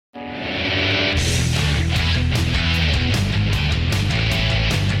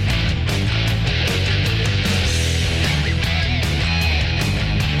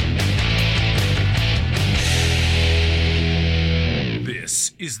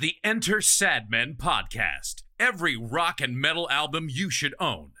the Enter Sadmen podcast. Every rock and metal album you should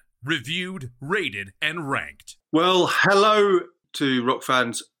own. Reviewed, rated, and ranked. Well, hello to rock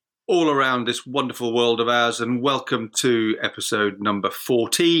fans all around this wonderful world of ours, and welcome to episode number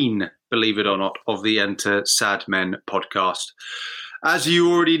 14, believe it or not, of the Enter Sadmen podcast. As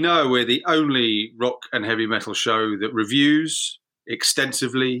you already know, we're the only rock and heavy metal show that reviews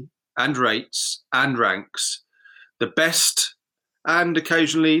extensively and rates and ranks the best and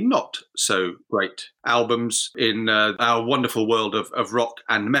occasionally not so great albums in our wonderful world of rock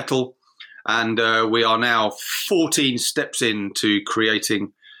and metal. And we are now 14 steps into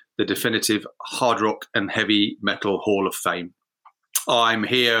creating the definitive hard rock and heavy metal Hall of Fame. I'm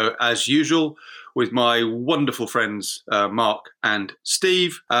here as usual with my wonderful friends Mark and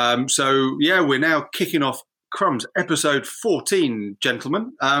Steve. We're now kicking off Crumbs episode 14,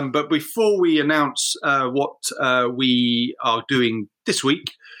 gentlemen. But before we announce what we are doing this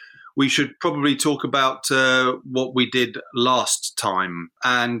week, we should probably talk about what we did last time.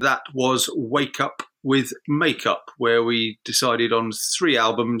 And that was Wake Up with Makeup, where we decided on 3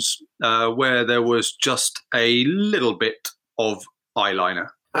 albums where there was just a little bit of eyeliner.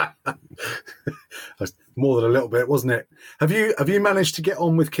 More than a little bit, wasn't it? Have you managed to get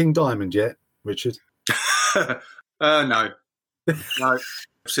on with King Diamond yet, Richard? No.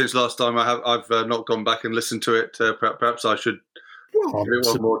 Since last time, I've not gone back and listened to it. Perhaps I should give it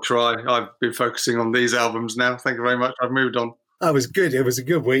one more try. I've been focusing on these albums now. Thank you very much. I've moved on. That was good. It was a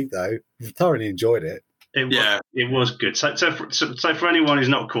good week, though. I thoroughly enjoyed it. It was good. So for anyone who's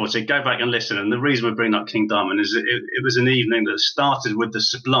not caught it, go back and listen. And the reason we bring up King Diamond is it was an evening that started with the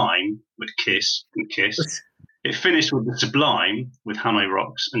Sublime with Kiss and Kiss. It finished with the Sublime with Hanoi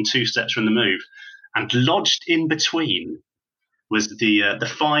Rocks and Two Steps from the Move. And lodged in between was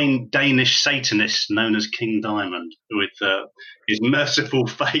the fine Danish Satanist known as King Diamond, with his Merciful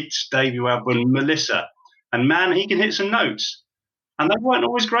Fate's debut album, Melissa. And man, he can hit some notes. And they weren't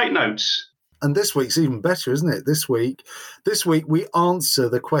always great notes. And this week's even better, isn't it? This week we answer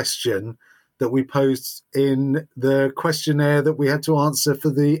the question that we posed in the questionnaire that we had to answer for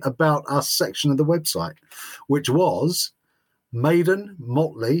the About Us section of the website, which was Maiden,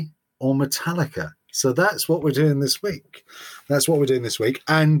 Motley, or Metallica. So that's what we're doing this week.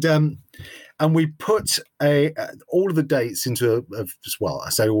 And we put all of the dates into I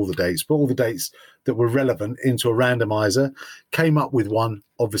say all the dates, but all the dates that were relevant into a randomizer, came up with one,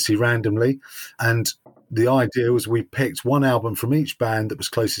 obviously randomly. And the idea was we picked one album from each band that was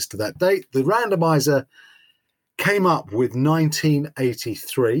closest to that date. The randomizer came up with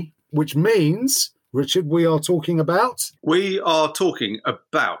 1983, which means, Richard, we are talking about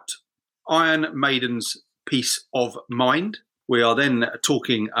Iron Maiden's Peace of Mind. We are then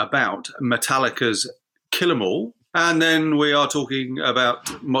talking about Metallica's Kill 'Em All. And then we are talking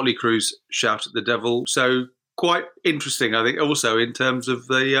about Motley Crue's Shout at the Devil. So quite interesting, I think, also in terms of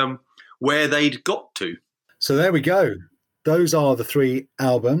the where they'd got to. So there we go. Those are the 3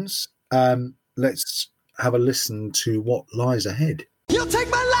 albums. Let's have a listen to what lies ahead. You'll take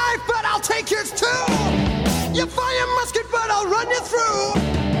my life, but I'll take yours too. You fire your musket, but I'll run you through.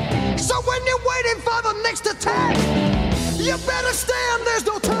 So when you're waiting for the next attack, you better stand, there's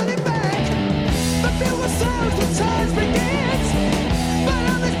no turning back. The fuel sounds, the charge begins. But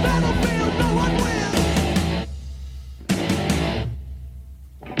on this battlefield, no one wins.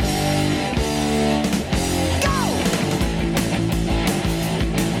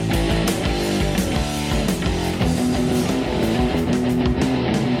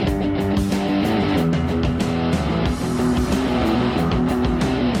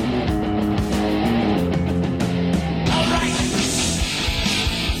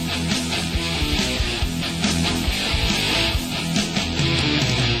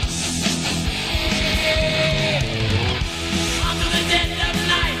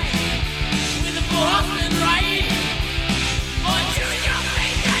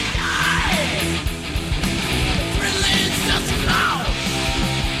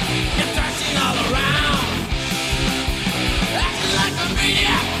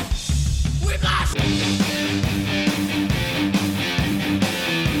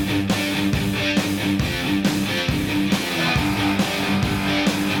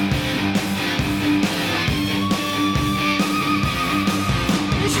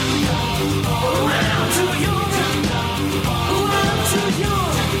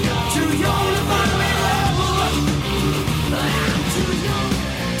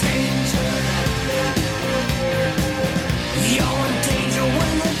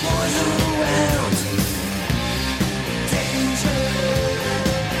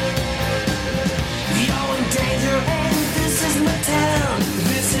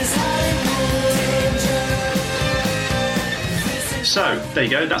 So there you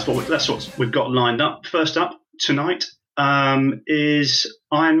go. That's what we've got lined up. First up tonight is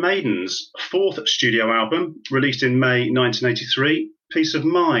Iron Maiden's fourth studio album, released in May 1983, Peace of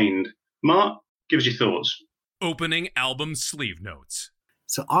Mind. Mark, give us your thoughts. Opening album sleeve notes.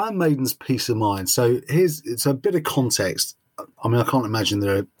 So Iron Maiden's Peace of Mind. So it's a bit of context. I mean, I can't imagine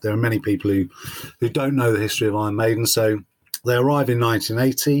there are many people who don't know the history of Iron Maiden. So they arrived in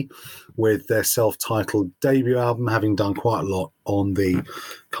 1980 with their self-titled debut album, having done quite a lot on the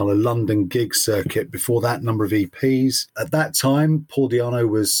kind of London gig circuit. Before that, number of EPs. At that time, Paul Di'Anno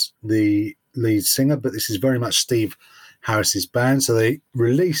was the lead singer, but this is very much Steve Harris's band. So they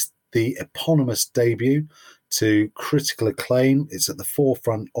released the eponymous debut to critical acclaim. It's at the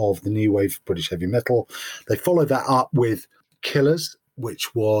forefront of the new wave of British heavy metal. They followed that up with Killers,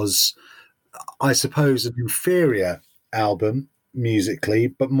 which was, I suppose, an inferior album musically,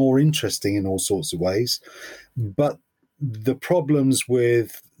 but more interesting in all sorts of ways. But the problems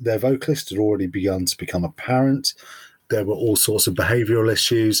with their vocalist had already begun to become apparent. There were all sorts of behavioural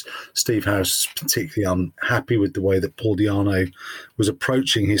issues. Steve Harris was particularly unhappy with the way that Paul Di'Anno was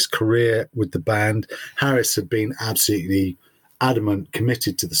approaching his career with the band. Harris had been absolutely adamant,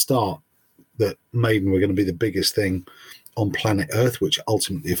 committed to the start, that Maiden were going to be the biggest thing on planet Earth, which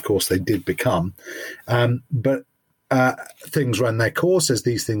ultimately, of course, they did become. But things ran their course, as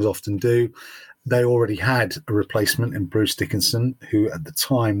these things often do. They already had a replacement in Bruce Dickinson, who at the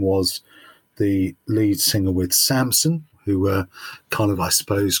time was the lead singer with Samson, who were kind of, I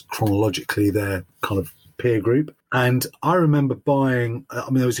suppose, chronologically their kind of peer group. And I remember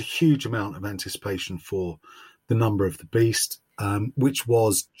there was a huge amount of anticipation for the Number of the Beast, which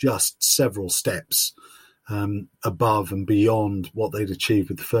was just several steps above and beyond what they'd achieved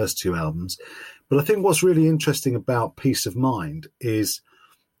with the first two albums. But I think what's really interesting about Peace of Mind is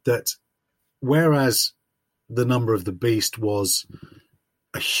that whereas the Number of the Beast was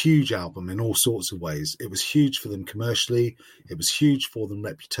a huge album in all sorts of ways, it was huge for them commercially, it was huge for them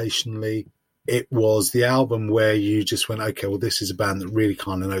reputationally. It was the album where you just went, okay, well, this is a band that really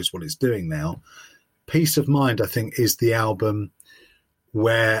kind of knows what it's doing now. Peace of Mind, I think, is the album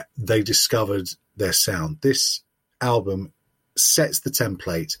where they discovered their sound. This album sets the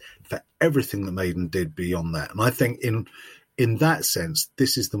template for everything that Maiden did beyond that. And I think in that sense,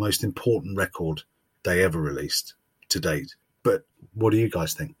 this is the most important record they ever released to date. But what do you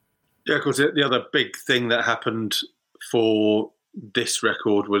guys think? Yeah, of course, the other big thing that happened for this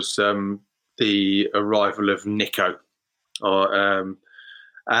record was the arrival of Nico. And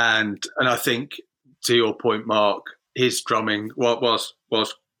I think, to your point, Mark, his drumming, whilst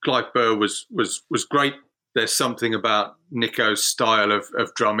Clive Burr was great, there's something about Nico's style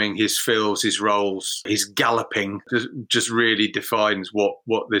of drumming, his fills, his rolls, his galloping, just really defines what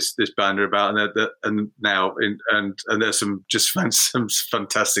this band are about. And there's some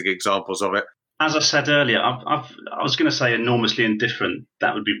fantastic examples of it. As I said earlier, I was going to say enormously indifferent.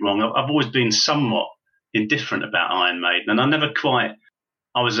 That would be wrong. I've always been somewhat indifferent about Iron Maiden, and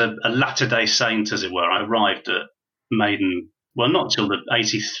I was a latter-day saint, as it were. I arrived at Maiden, well, not till the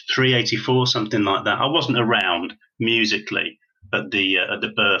 83, 84, something like that. I wasn't around musically at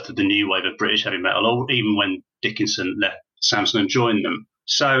the birth of the new wave of British heavy metal, or even when Dickinson left Samson and joined them.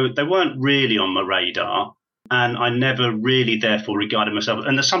 So they weren't really on my radar, and I never really, therefore, regarded myself.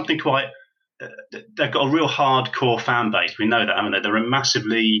 And there's something quite... they've got a real hardcore fan base. We know that, haven't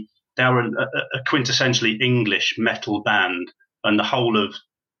they? They are a quintessentially English metal band, and the whole of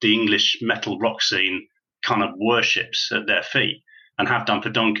the English metal rock scene kind of worships at their feet, and have done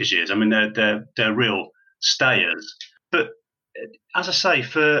for donkey's years. I mean, they're real stayers. But as I say,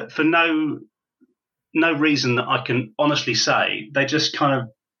 for no reason that I can honestly say, they just kind of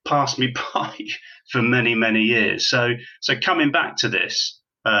passed me by for many, many years. So coming back to this,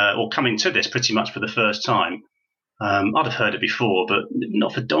 or coming to this pretty much for the first time, I'd have heard it before, but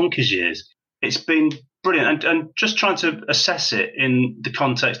not for donkey's years. It's been brilliant. And just trying to assess it in the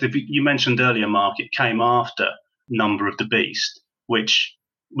context, you mentioned earlier, Mark, it came after Number of the Beast, which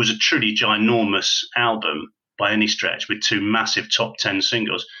was a truly ginormous album by any stretch, with two massive top 10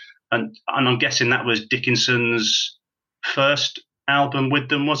 singles. And I'm guessing that was Dickinson's first album with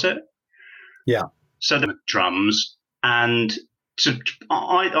them, was it? Yeah. So the drums, and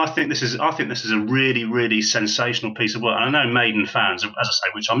I think this is a really, really sensational piece of work. And I know Maiden fans, as I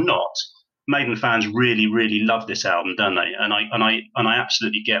say, which I'm not, Maiden fans really, really love this album, don't they? And I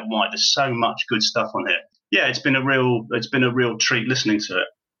absolutely get why. There's so much good stuff on here. Yeah, it's been a real treat listening to it.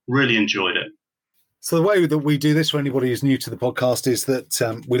 Really enjoyed it. So the way that we do this for anybody who's new to the podcast is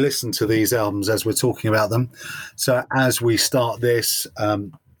that we listen to these albums as we're talking about them. So as we start this,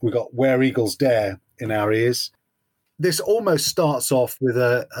 we've got Where Eagles Dare in our ears. this almost starts off with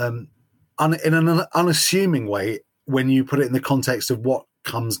in an unassuming way when you put it in the context of what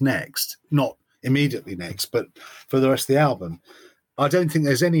comes next, not immediately next, but for the rest of the album. I don't think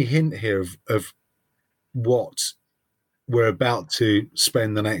there's any hint here of what we're about to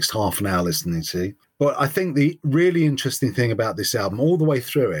spend the next half an hour listening to. But I think the really interesting thing about this album, all the way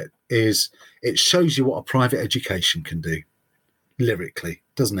through it, is it shows you what a private education can do lyrically,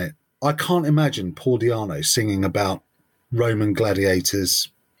 doesn't it? I can't imagine Paul Di'Anno singing about Roman gladiators,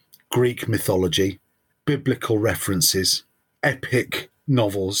 Greek mythology, biblical references, epic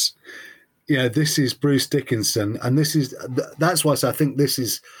novels. You know, this is Bruce Dickinson, and that's why I think this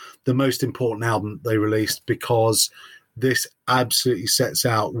is the most important album they released, because this absolutely sets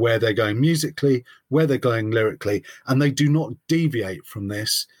out where they're going musically, where they're going lyrically, and they do not deviate from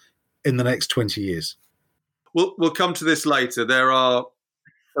this in the next 20 years. We'll come to this later. There are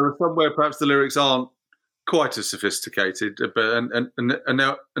some where perhaps the lyrics aren't quite as sophisticated, but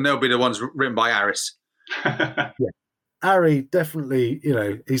and they'll be the ones written by Aris. Yeah. Ari definitely, you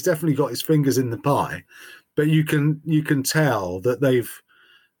know, he's definitely got his fingers in the pie, but you can tell that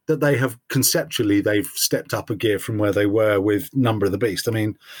they have conceptually they've stepped up a gear from where they were with Number of the Beast. I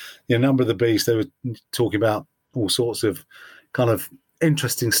mean, you know, Number of the Beast, they were talking about all sorts of kind of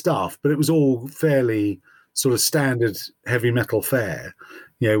interesting stuff, but it was all fairly sort of standard heavy metal fare.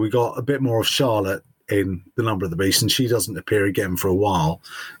 You know, we got a bit more of Charlotte in the Number of the Beast, and she doesn't appear again for a while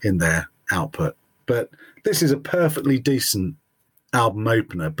in their output. But this is a perfectly decent album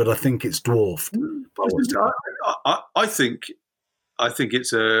opener, but I think it's dwarfed. I think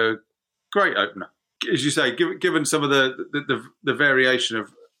it's a great opener, as you say. Given some of the variation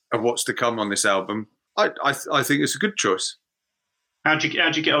of what's to come on this album, I think it's a good choice. How'd you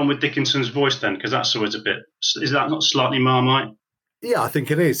get on with Dickinson's voice then? Because that's always a bit. Is that not slightly Marmite? Yeah, I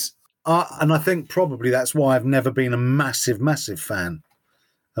think it is, and I think probably that's why I've never been a massive fan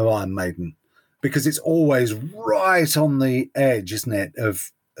of Iron Maiden, because it's always right on the edge, isn't it,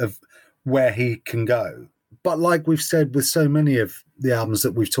 of where he can go. But like we've said with so many of the albums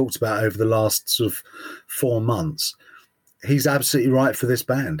that we've talked about over the last sort of 4 months, he's absolutely right for this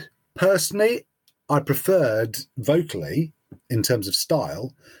band. Personally, I preferred vocally, in terms of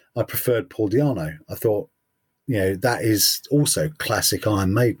style, I preferred Paul Di'Anno. I thought, you know, that is also classic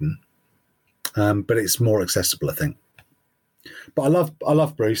Iron Maiden, but it's more accessible, I think. But I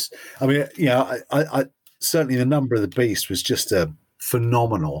love Bruce. I mean, you know, I certainly the Number of the Beast was just a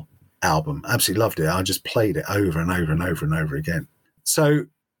phenomenal album. Absolutely loved it. I just played it over and over and over and over again. So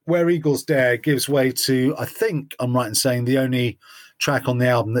Where Eagles Dare gives way to, I think I'm right in saying, the only track on the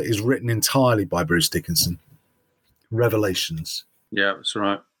album that is written entirely by Bruce Dickinson, Revelations. Yeah, that's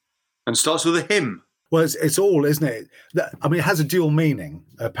right. And starts with a hymn. Well, it's all, isn't it? I mean, it has a dual meaning,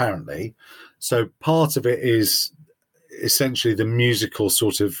 apparently. So part of it is essentially the musical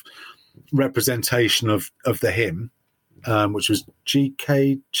sort of representation of the hymn, which was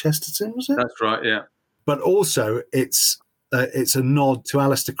G.K. Chesterton, was it? That's right, yeah. But also it's a nod to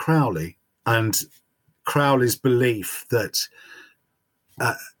Aleister Crowley and Crowley's belief that,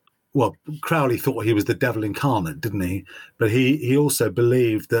 Crowley thought he was the devil incarnate, didn't he? But he also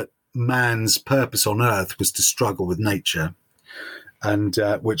believed that man's purpose on earth was to struggle with nature, and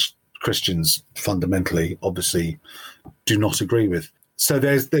which Christians fundamentally, obviously, do not agree with. So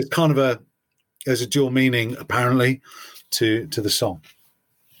there's kind of a dual meaning apparently to the song.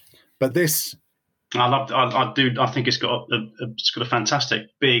 But this, I think it's got a fantastic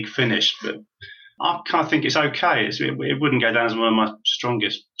big finish, but I kind of think it's okay. It wouldn't go down as one of my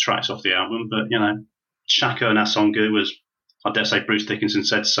strongest tracks off the album, but you know, Shaka and Asongu was, I dare say, Bruce Dickinson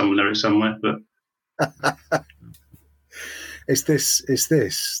said some lyric somewhere, but it's this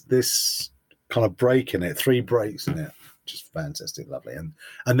kind of break in it, 3 breaks in it, just fantastic, lovely,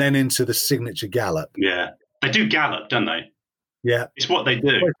 and then into the signature gallop. Yeah, they do gallop, don't they? Yeah, it's what they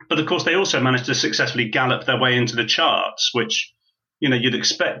do. But of course, they also managed to successfully gallop their way into the charts, which, you know, you'd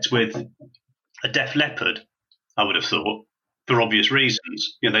expect with a Def Leppard, I would have thought, for obvious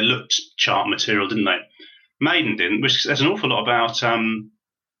reasons. You know, they looked chart material, didn't they? Maiden didn't, which says an awful lot about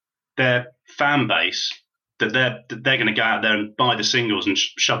their fan base, that they're going to go out there and buy the singles and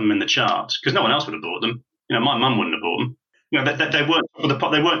shove them in the charts, because no one else would have bought them. You know, my mum wouldn't have bought them. You know,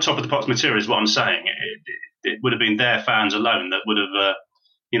 they weren't top of the pops material, is what I'm saying. It would have been their fans alone that would have,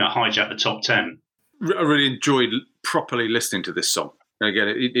 hijacked the top 10. I really enjoyed properly listening to this song.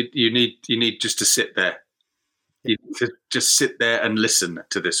 Again, you need just to sit there. You need to just sit there and listen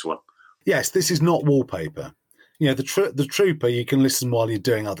to this one. Yes, this is not wallpaper. You know, the Trooper, you can listen while you're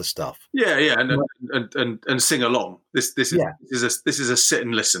doing other stuff. Yeah, and sing along. This is a sit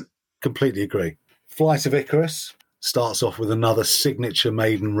and listen. Completely agree. Flight of Icarus, starts off with another signature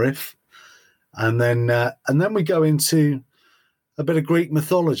Maiden riff, and then we go into a bit of Greek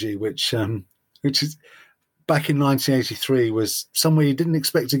mythology, which is back in 1983 was somewhere you didn't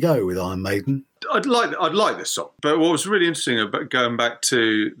expect to go with Iron Maiden. I'd like this song, but what was really interesting about going back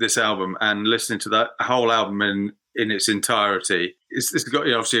to this album and listening to that whole album in its entirety, it's got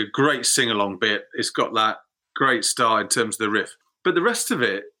obviously a great sing-along bit. It's got that great start in terms of the riff, but the rest of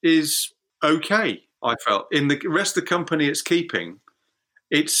it is okay. I felt in the rest of the company it's keeping,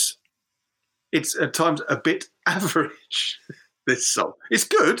 it's at times a bit average. This song, it's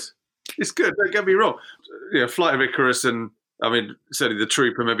good. Don't get me wrong. Flight of Icarus and certainly The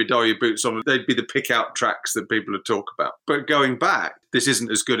Trooper, maybe Dial Your Boots On. They'd be the pick-out tracks that people would talk about. But going back, this isn't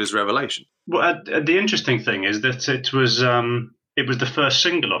as good as Revelation. Well, the interesting thing is that it was the first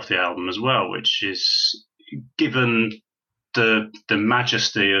single off the album as well, which is, given the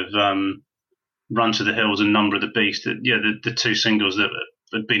majesty of Run to the Hills and Number of the Beast, the two singles that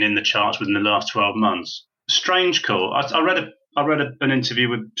have been in the charts within the last 12 months. Strange call. I read an interview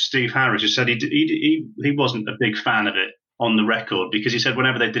with Steve Harris who said he wasn't a big fan of it on the record because he said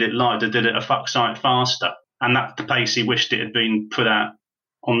whenever they did it live, they did it a fuck sight faster, and that's the pace he wished it had been put out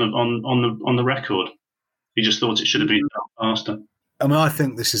on the record. He just thought it should have been faster. I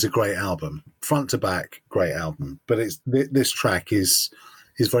think this is a great album, front to back, great album. But this track is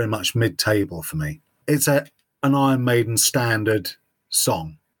very much mid-table for me. It's an Iron Maiden standard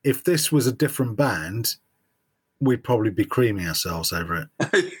song. If this was a different band, we'd probably be creaming ourselves over it.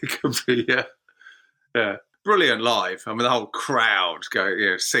 It could be, yeah. Brilliant live. The whole crowd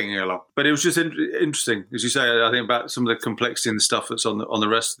singing along. But it was just interesting, as you say. I think about some of the complexity and the stuff that's on the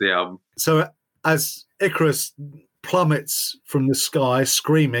rest of the album. So as Icarus plummets from the sky,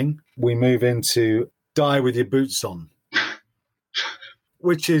 screaming, we move into "Die with Your Boots On,"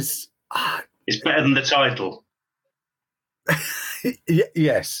 which is it's better than the title.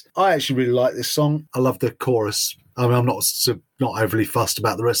 Yes, I actually really like this song. I love the chorus. I'm not overly fussed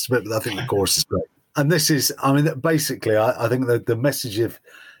about the rest of it, but I think the chorus is great. And this is, basically, I think that the message of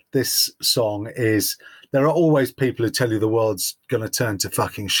this song is there are always people who tell you the world's going to turn to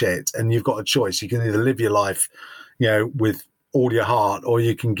fucking shit, and you've got a choice. You can either live your life, with all your heart, or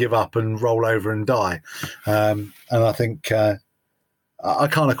you can give up and roll over and die. And I think I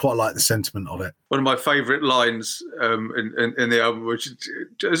kind of quite like the sentiment of it. One of my favourite lines in the album, which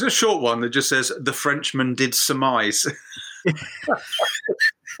is a short one that just says, "The Frenchman did surmise."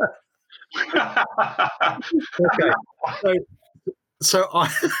 Okay. So I'm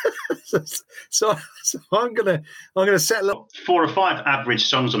gonna settle up 4 or 5 average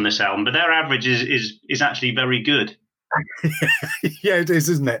songs on this album, but their average is actually very good. Yeah, it is,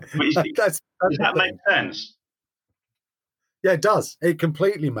 isn't it? Does that make sense? Yeah, it does. It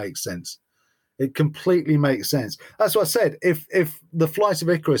completely makes sense. That's what I said. If the Flight of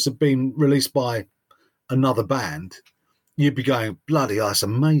Icarus had been released by another band, you'd be going, bloody hell, that's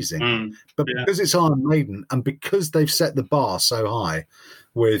amazing. But because it's Iron Maiden, and because they've set the bar so high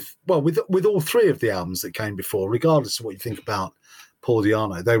with all 3 of the albums that came before, regardless of what you think about Paul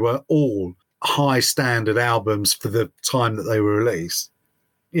Di'Anno, they were all high standard albums for the time that they were released.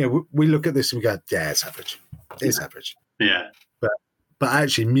 We look at this and we go, yeah, it's average. It's average. Yeah. But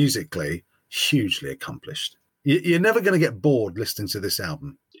actually, musically, hugely accomplished. You're never going to get bored listening to this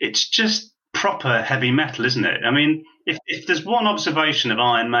album. It's just proper heavy metal, isn't it? If there's one observation of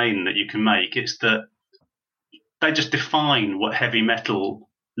Iron Maiden that you can make, it's that they just define what heavy metal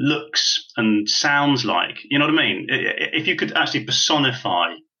looks and sounds like. You know what I mean? If you could actually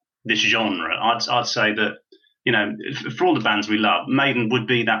personify this genre, I'd say that, for all the bands we love, Maiden would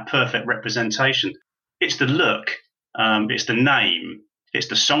be that perfect representation. It's the look, it's the name, it's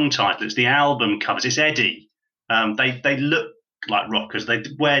the song title, it's the album covers, it's Eddie. They look like rockers. They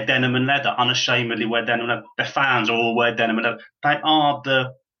wear denim and leather, unashamedly wear denim and leather. Their fans all wear denim and leather. They are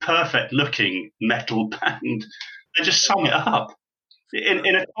the perfect looking metal band. They just sum it up.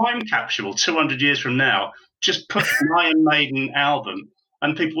 In a time capsule 200 years from now, just put an Iron Maiden album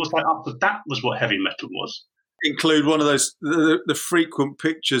and people will say, oh, that was what heavy metal was. Include one of those, the frequent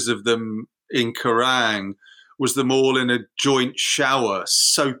pictures of them in Kerrang was them all in a joint shower,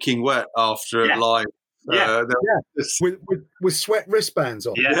 soaking wet after a live. With sweat wristbands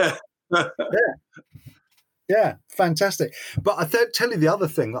on. Yeah, fantastic. But I tell you the other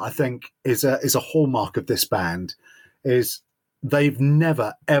thing that I think is a hallmark of this band is they've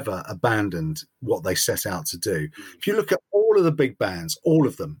never ever abandoned what they set out to do. If you look at all of the big bands, all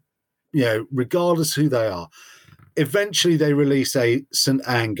of them, regardless who they are, eventually they release a St.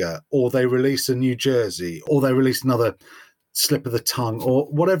 Anger, or they release a New Jersey, or they release another Slip of the Tongue, or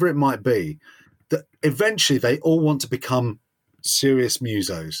whatever it might be. that eventually they all want to become serious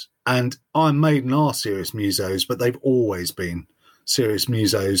musos. And Iron Maiden are serious musos, but they've always been serious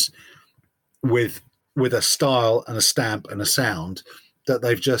musos with a style and a stamp and a sound that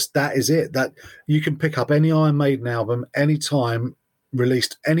they've just, that is it. That you can pick up any Iron Maiden album anytime,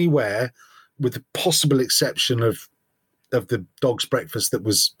 released anywhere, with the possible exception of the Dog's Breakfast that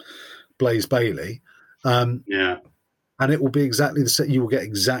was Blaze Bayley. And it will be exactly the same. You will get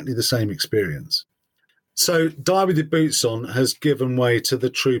exactly the same experience. So Die With Your Boots On has given way to The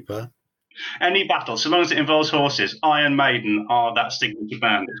Trooper. Any battle, so long as it involves horses, Iron Maiden are that signature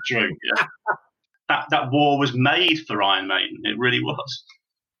band. It's true. Yeah. that war was made for Iron Maiden. It really was.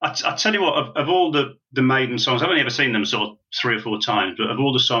 I tell you what, of all the Maiden songs, I've only ever seen them sort of 3 or 4 times, but of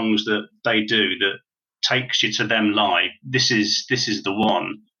all the songs that they do that takes you to them live, this is the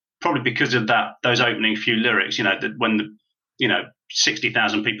one. Probably because of those opening few lyrics, that when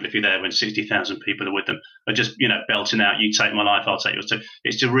 60,000 people, if you're there, when 60,000 people are with them, are just, belting out, "You take my life, I'll take yours too."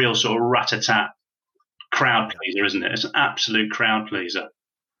 It's a real sort of rat-a-tat crowd pleaser, isn't it? It's an absolute crowd pleaser.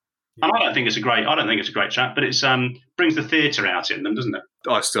 And I don't think it's a great track, but it's brings the theatre out in them, doesn't it?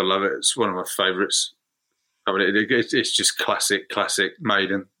 I still love it. It's one of my favourites. I mean, it's just classic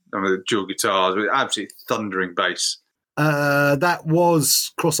Maiden. I mean, the dual guitars with absolutely thundering bass. That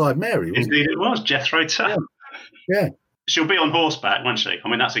was Cross-Eyed Mary, wasn't Indeed, it was Jethro Tull. Yeah. She'll be on horseback, won't she? I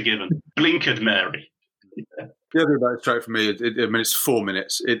mean, that's a given. Blinkered Mary. Yeah. The other thing about this track for me, it's 4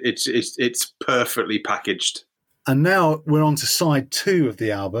 minutes. It's perfectly packaged. And now we're on to side 2 of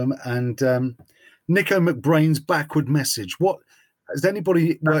the album, and Nicko McBrain's Backward Message. What has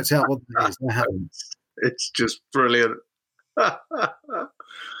anybody worked out what that is? I haven't. It's just brilliant.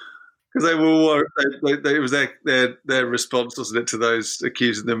 Because they were, it was their response, wasn't it, to those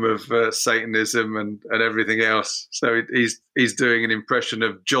accusing them of Satanism and everything else. So he's doing an impression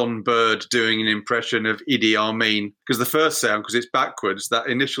of John Bird doing an impression of Idi Amin. Because the first sound, because it's backwards, that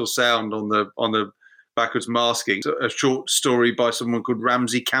initial sound on the backwards masking, a short story by someone called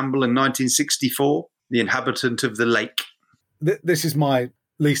Ramsey Campbell in 1964, The Inhabitant of the Lake. This is my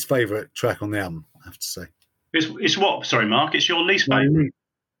least favourite track on the album, I have to say. It's what? Sorry, Mark. It's your least favourite.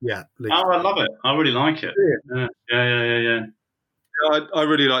 Yeah. I love it. I really like it. Yeah. I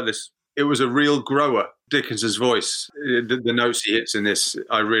really like this. It was a real grower. Dickens's voice, the notes he hits in this,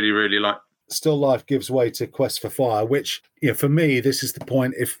 I really, really like. Still Life gives way to Quest for Fire, which, for me, this is the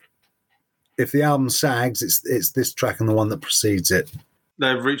point. If the album sags, it's this track and the one that precedes it.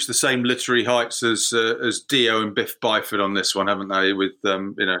 They've reached the same literary heights as Dio and Biff Byford on this one, haven't they? With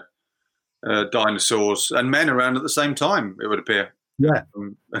dinosaurs and men around at the same time, it would appear. Yeah.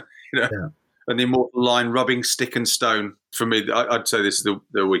 And the immortal line, "Rubbing stick and stone." For me, I'd say this is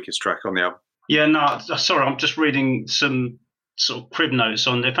the weakest track on the album. Yeah, no, sorry, I'm just reading some sort of crib notes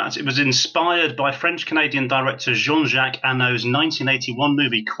on. In fact, it was inspired by French-Canadian director Jean-Jacques Hano's 1981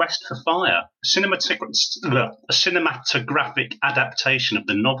 movie Quest for Fire, a cinematographic adaptation of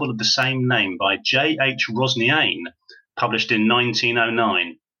the novel of the same name by J.H. Rosniane, published in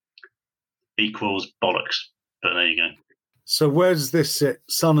 1909. Equals bollocks, but there you go. So where does this sit?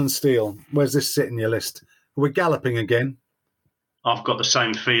 Sun and Steel. Where's this sit in your list? We're galloping again. I've got the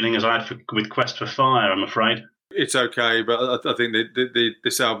same feeling as I had with Quest for Fire, I'm afraid. It's okay, but I think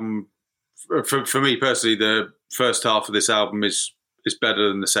this album, for me personally, the first half of this album is better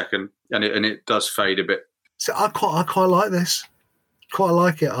than the second, and it does fade a bit. So I quite like this. Quite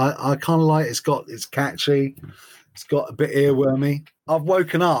like it. I kind of like it's catchy. It's got a bit earwormy. I've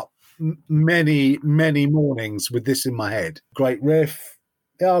woken up many mornings with this in my head. Great riff.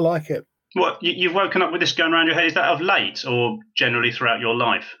 Yeah, I like it. What, you've woken up with this going around your head? Is that of late or generally throughout your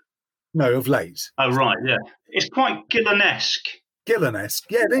life? No, of late. Oh, right, yeah. It's quite Gillan-esque. Gillan-esque,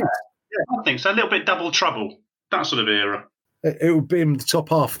 yeah, it is. Yeah. I think so. A little bit Double Trouble, that sort of era. It would be in the top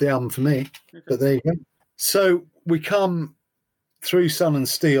half of the album for me, but there you go. So we come through Sun and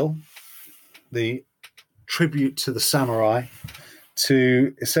Steel, the tribute to the samurai,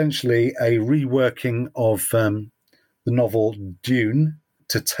 to essentially a reworking of the novel Dune,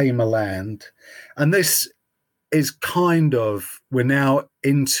 To Tame a Land. And this is we're now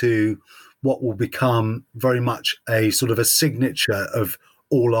into what will become very much a sort of a signature of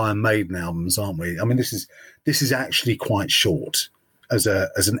all Iron Maiden albums, aren't we? I mean, this is actually quite short as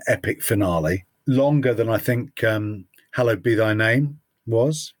an epic finale, longer than I think Hallowed Be Thy Name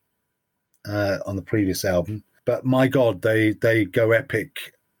was on the previous album. But my God, they go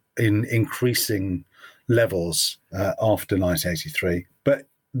epic in increasing levels after 1983. But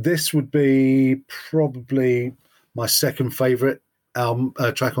this would be probably my second favourite album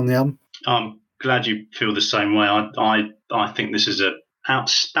track on the album. I'm glad you feel the same way. I think this is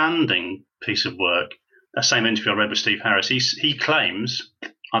outstanding piece of work. That same interview I read with Steve Harris, he claims,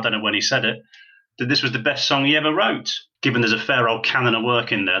 I don't know when he said it, that this was the best song he ever wrote. Given there's a fair old canon of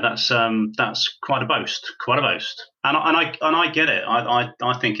work in there, that's quite a boast, And I get it.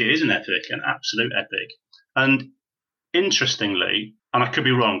 I think it is an epic, an absolute epic. And interestingly, and I could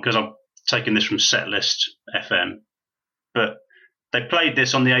be wrong because I've taken this from Setlist FM, but they played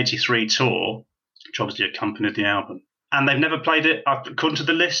this on the '83 tour, which obviously accompanied the album, and they've never played it. According to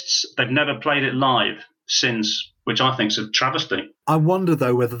the lists, they've never played it live since, which I think is a travesty. I wonder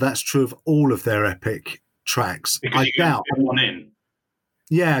though whether that's true of all of their epic tracks. Because I doubt. One in.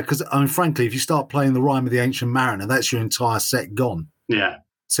 Yeah, because I mean, frankly, if you start playing the Rime of the Ancient Mariner, that's your entire set gone. Yeah.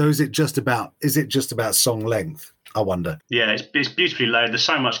 So is it just about song length? I wonder. Yeah, it's beautifully laid. There's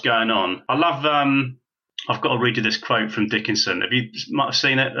so much going on. I love. I've got to read you this quote from Dickinson. Might have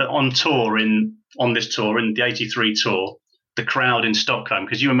seen it on this tour in the '83 tour. The crowd in Stockholm,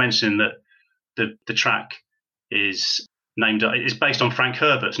 because you were mentioning that the track is based on Frank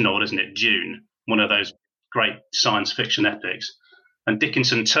Herbert's novel, isn't it? Dune, one of those great science fiction epics. And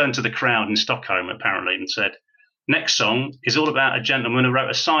Dickinson turned to the crowd in Stockholm apparently and said, "Next song is all about a gentleman who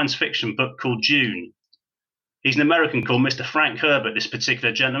wrote a science fiction book called Dune. He's an American called Mr. Frank Herbert, this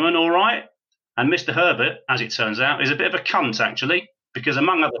particular gentleman, all right? And Mr. Herbert, as it turns out, is a bit of a cunt, actually, because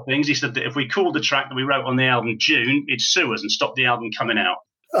among other things, he said that if we called the track that we wrote on the album Dune, he'd sue us and stop the album coming out."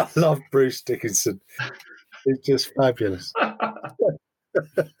 I love Bruce Dickinson. It's just fabulous.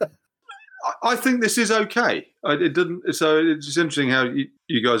 I think this is okay. It didn't. So it's just interesting how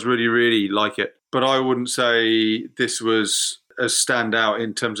you guys really, really like it. But I wouldn't say this was as standout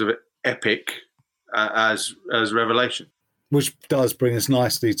in terms of epic as Revelation. Which does bring us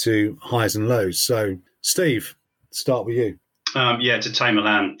nicely to highs and lows. So, Steve, start with you. To Tame a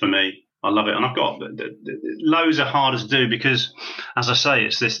Land for me. I love it, and I've got lows are harder to do because, as I say,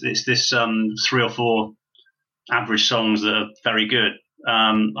 it's this 3 or 4 average songs that are very good.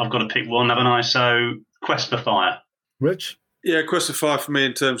 I've got to pick one, haven't I? So, Quest for Fire. Rich? Yeah, Quest for Fire for me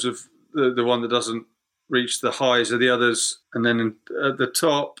in terms of the one that doesn't reach the highs of the others, and then at the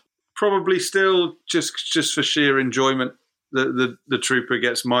top, probably still just for sheer enjoyment. The Trooper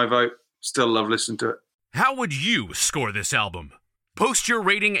gets my vote. Still love listening to it. How would you score this album? Post your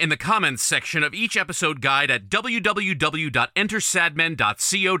rating in the comments section of each episode guide at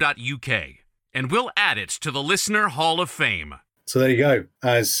www.entersadmen.co.uk, and we'll add it to the Listener Hall of Fame. So there you go.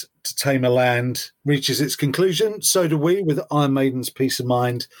 As To Tame a Land reaches its conclusion, so do we with Iron Maiden's Peace of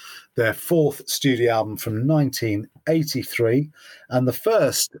Mind, their 4th studio album from 1983, and the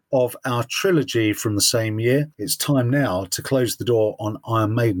first of our trilogy from the same year. It's time now to close the door on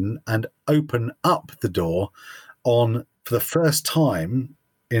Iron Maiden and open up the door on, for the first time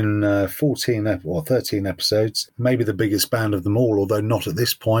in 14 or 13 episodes, maybe the biggest band of them all, although not at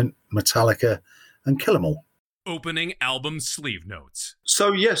this point, Metallica and Kill 'Em All. Opening album sleeve notes.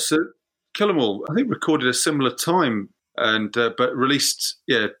 So yes, Kill 'Em All, I think recorded a similar time, and but released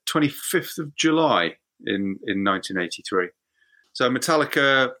 25th of July in 1983. So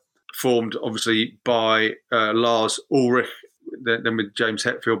Metallica formed obviously by Lars Ulrich, then with James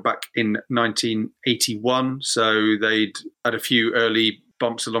Hetfield back in 1981. So they'd had a few early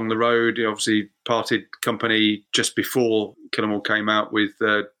bumps along the road. They obviously parted company just before Kill 'Em All came out with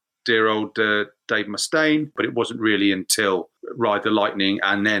dear old Dave Mustaine, but it wasn't really until Ride the Lightning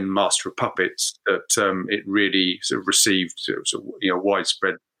and then Master of Puppets that it really sort of received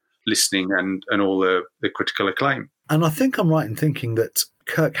widespread listening and all the critical acclaim. And I think I'm right in thinking that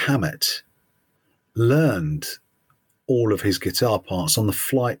Kirk Hammett learned all of his guitar parts on the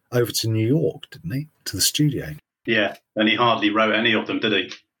flight over to New York, didn't he? To the studio. Yeah, and he hardly wrote any of them, did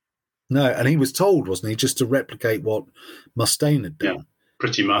he? No, and he was told, wasn't he, just to replicate what Mustaine had done. Yeah,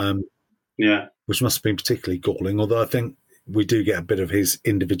 pretty much. Which must have been particularly galling, although I think we do get a bit of his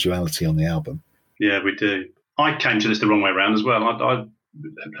individuality on the album. Yeah, we do. I came to this the wrong way around as well. I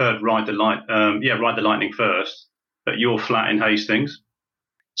heard Ride the Lightning first, but Your Flat in Hastings.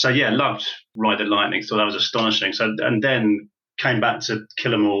 So yeah, loved Ride the Lightning. Thought that was astonishing. So and then came back to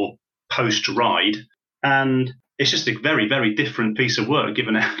Kill 'Em All post Ride, and it's just a very, very different piece of work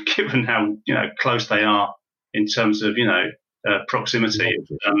given how close they are in terms of proximity.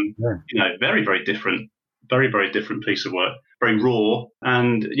 Very, very different. Very, very different piece of work. Very raw,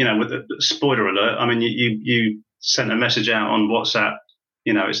 and with the spoiler alert. I mean, you sent a message out on WhatsApp.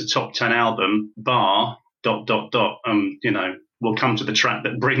 It's a top 10 album. Bar ... We'll come to the track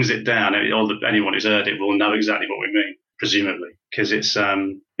that brings it down. Anyone who's heard it will know exactly what we mean, presumably, because it's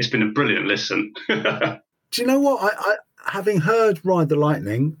been a brilliant listen. Do you know what? I having heard Ride the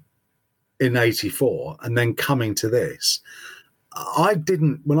Lightning in '84 and then coming to this, I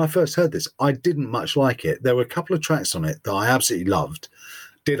didn't, when I first heard this, I didn't much like it. There were a couple of tracks on it that I absolutely loved,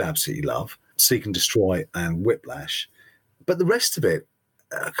 did absolutely love, Seek and Destroy and Whiplash. But the rest of it,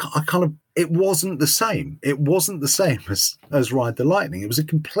 it wasn't the same. It wasn't the same as Ride the Lightning. It was a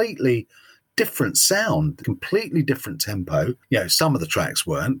completely different sound, completely different tempo. Some of the tracks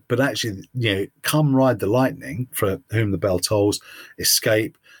weren't, but actually, come Ride the Lightning, For Whom the Bell Tolls,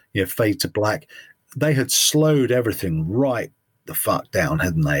 Escape, Fade to Black, they had slowed everything right the fuck down,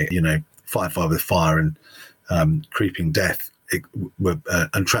 hadn't they? Fight Fire with Fire and Creeping Death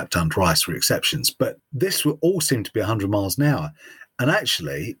and Trapped Under Ice were exceptions. But this all seemed to be 100 miles an hour. And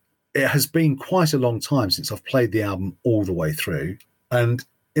actually, it has been quite a long time since I've played the album all the way through. And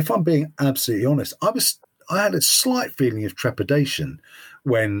if I'm being absolutely honest, I had a slight feeling of trepidation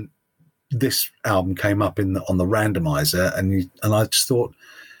when this album came up on the randomizer, and I just thought,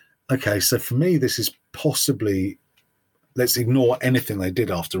 okay, so for me, this is possibly, let's ignore anything they did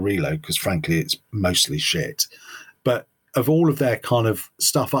after Reload, because frankly, it's mostly shit. But of all of their kind of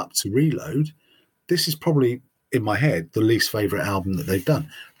stuff up to Reload, this is probably, in my head, the least favourite album that they've done.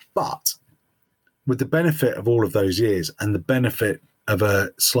 But with the benefit of all of those years and the benefit of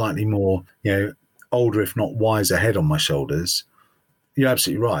a slightly more, older, if not wiser head on my shoulders, you're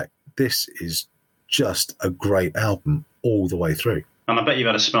absolutely right. This is just a great album all the way through. And I bet you've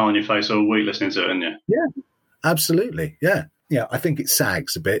had a smile on your face all week listening to it, haven't you? Yeah, absolutely. Yeah. I think it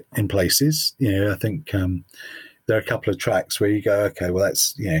sags a bit in places. I think there are a couple of tracks where you go, okay, well,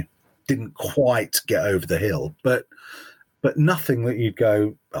 that's, didn't quite get over the hill, but nothing that you'd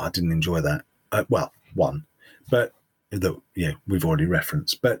go, I didn't enjoy that. One, but we've already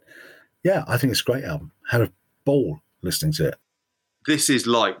referenced. But yeah, I think it's a great album. Had a ball listening to it. This is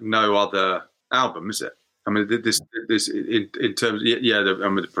like no other album, is it? I mean, this in terms,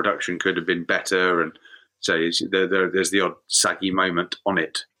 the production could have been better, and so there's the odd saggy moment on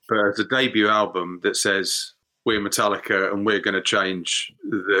it. But it's a debut album that says we're Metallica and we're going to change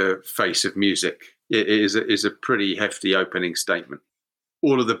the face of music. It is a pretty hefty opening statement.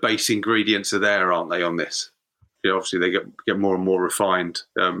 All of the base ingredients are there, aren't they, on this? Obviously they get more and more refined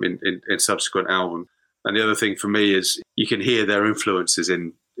in subsequent albums. And the other thing for me is you can hear their influences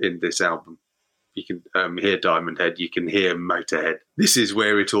in this album. You can hear Diamond Head. You can hear Motorhead. This is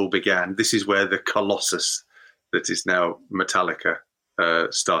where it all began. This is where the Colossus that is now Metallica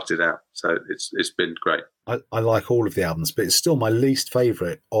started out. So it's been great. I like all of the albums, but it's still my least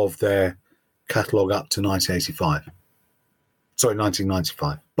favourite of their catalogue up to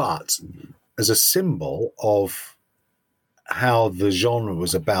 1995. But as a symbol of how the genre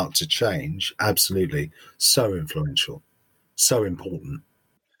was about to change, absolutely, so influential, so important.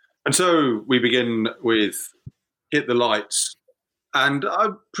 And so we begin with Hit the Lights, and I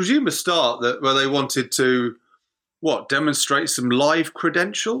presume a start where they wanted to, demonstrate some live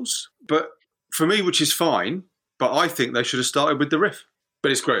credentials. But for me, which is fine, but I think they should have started with the riff.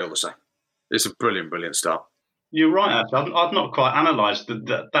 But it's great all the same. It's a brilliant, brilliant start. You're right, actually. I've not quite analysed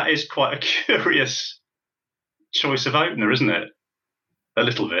that. That is quite a curious choice of opener, isn't it? A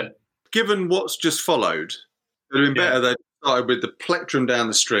little bit. Given what's just followed, it would have been better they started with the plectrum down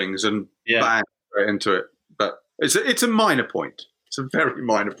the strings and bang straight into it. But it's a minor point. It's a very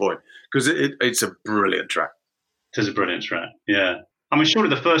minor point because it's a brilliant track. It is a brilliant track, yeah. I mean, surely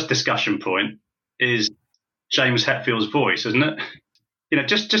the first discussion point is James Hetfield's voice, isn't it?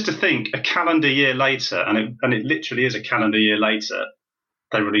 Just to think, a calendar year later, and it literally is a calendar year later,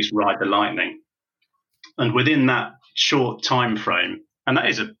 they released Ride the Lightning. And within that short time frame, and that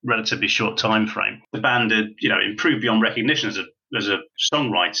is a relatively short time frame, the band had, improved beyond recognition as a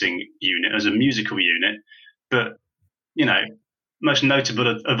songwriting unit, as a musical unit. But, most notable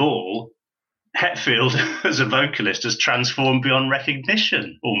of all, Hetfield as a vocalist has transformed beyond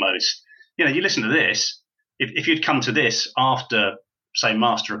recognition almost. You listen to this, if you'd come to this after, say,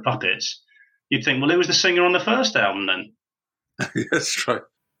 Master of Puppets, you'd think, well, who was the singer on the first album then? That's right.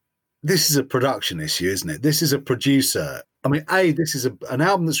 This is a production issue, isn't it? This is a producer. I mean, this is an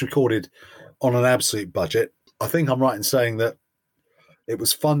album that's recorded on an absolute budget. I think I'm right in saying that it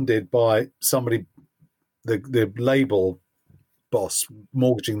was funded by somebody, the label boss,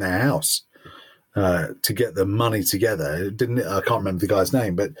 mortgaging their house to get the money together. I can't remember the guy's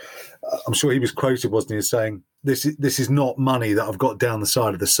name, but I'm sure he was quoted, wasn't he, as saying, this is not money that I've got down the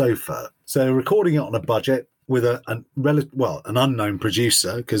side of the sofa. So they're recording it on a budget with an unknown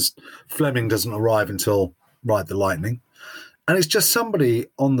producer, because Fleming doesn't arrive until Ride the Lightning. And it's just somebody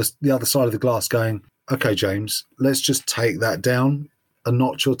on the other side of the glass going, okay, James, let's just take that down a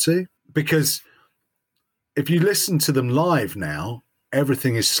notch or two. Because if you listen to them live now,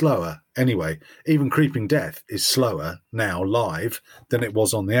 everything is slower anyway. Even Creeping Death is slower now live than it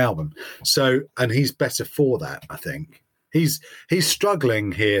was on the album. So, and he's better for that, I think. He's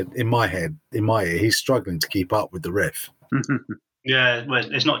struggling here in my head, in my ear. He's struggling to keep up with the riff. Yeah, well,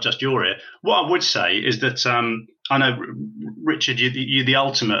 it's not just your ear. What I would say is that I know, Richard, you're the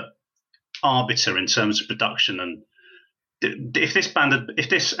ultimate arbiter in terms of production, and if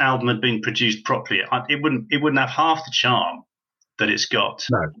this album had been produced properly, it wouldn't have half the charm that it's got.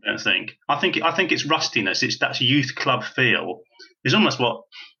 No. I don't think. I think its rustiness, it's that youth club feel, is almost what.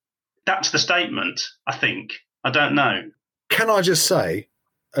 That's the statement. I think. I don't know. Can I just say,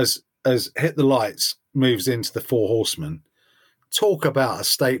 as Hit the Lights moves into the Four Horsemen, talk about a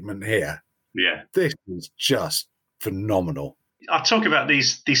statement here. Yeah, this is just phenomenal. I talk about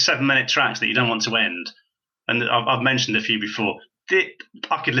these 7-minute tracks that you don't want to end, and I've mentioned a few before.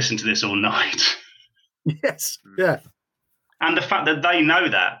 I could listen to this all night. Yes, yeah. And the fact that they know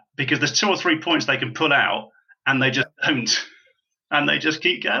that, because there's 2 or 3 points they can pull out, and they just don't, and they just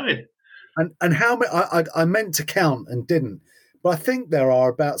keep going. And how many? I meant to count and didn't, but I think there are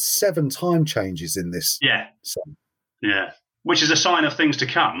about 7 time changes in this. Yeah, song. Yeah, which is a sign of things to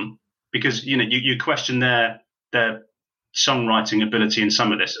come, because you question their songwriting ability in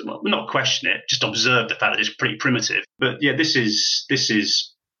some of this. Well, not question it, just observe the fact that it's pretty primitive. But yeah, this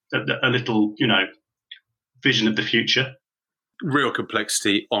is a little vision of the future. Real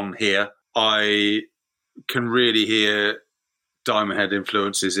complexity on here. I can really hear Diamond Head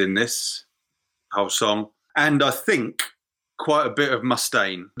influences in this whole song, and I think quite a bit of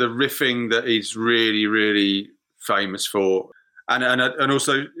Mustaine, the riffing that he's really, really famous for, and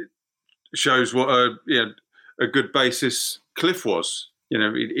also shows what a good bassist Cliff was.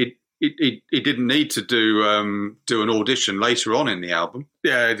 He didn't need to do an audition later on in the album.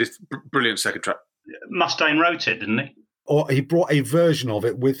 Yeah, this brilliant second track. Mustaine wrote it, didn't he? Or he brought a version of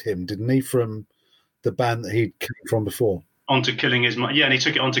it with him, didn't he, from the band that he came from before? Onto Killing Is My... Yeah, and he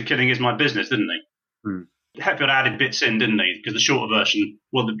took it onto Killing Is My Business, didn't he? Hetfield added bits in, didn't he? Because the shorter version,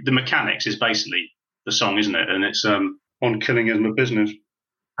 well, the mechanics is basically the song, isn't it? And it's On Killing Is My Business.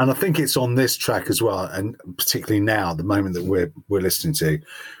 And I think it's on this track as well, and particularly now, the moment that we're listening to,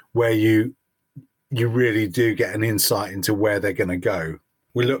 where you really do get an insight into where they're going to go.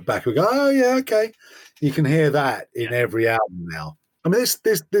 We look back, we go, oh yeah, okay. You can hear that in every album now. I mean,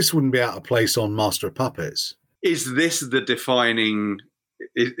 this wouldn't be out of place on Master of Puppets. Is this the defining?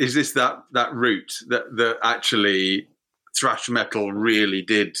 Is this that route that actually thrash metal really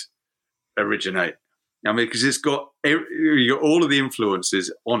did originate? I mean, because you got all of the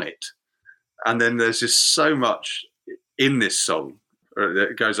influences on it, and then there's just so much in this song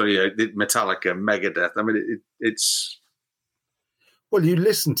that goes on. Metallica, Megadeth. I mean, it's. Well, you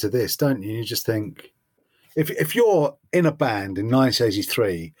listen to this, don't you? You just think, if you're in a band in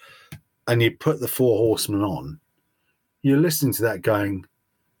 1983 and you put the Four Horsemen on, you're listening to that going,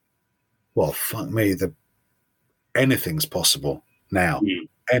 well, fuck me, anything's possible now.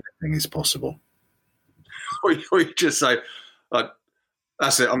 Anything is possible. Or you just say,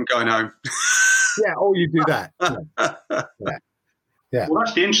 that's it, I'm going home. Yeah, or you do that. Yeah. Well,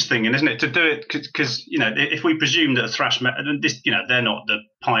 that's the interesting thing, isn't it? To do it because if we presume that thrash metal, they're not the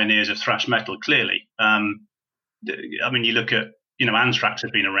pioneers of thrash metal. Clearly, I mean, you look at Anthrax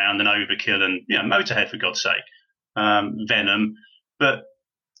have been around, and Overkill, and Motorhead, for God's sake, Venom, but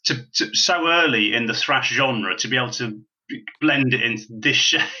to so early in the thrash genre to be able to blend it into this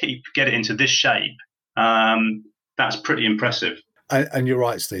shape, get it into this shape, that's pretty impressive. And you're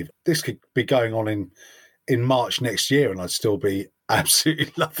right, Steve. This could be going on in March next year, and I'd still be absolutely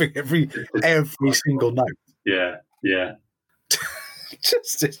loving every single note. Yeah.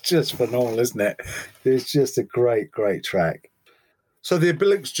 It's just phenomenal, isn't it? It's just a great track. So the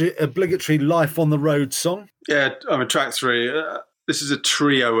obligatory Life on the Road song. Yeah, I mean, track 3. This is a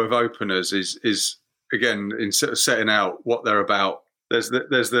trio of openers. Is again in sort of setting out what they're about. There's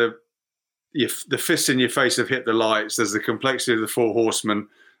the fist in your face of Hit the Lights. There's the complexity of the Four Horsemen,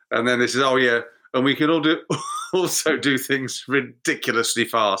 and then this is and we can also do things ridiculously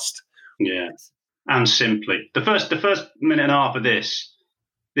fast. Yeah, and simply. The first minute and a half of this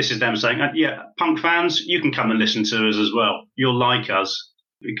is them saying, punk fans, you can come and listen to us as well. You'll like us,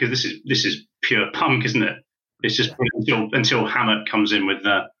 because this is pure punk, isn't it? It's just until Hammett comes in with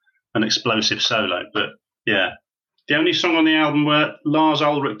an explosive solo. But yeah, the only song on the album where Lars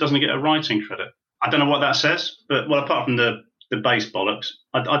Ulrich doesn't get a writing credit. I don't know what that says, but apart from the bass bollocks,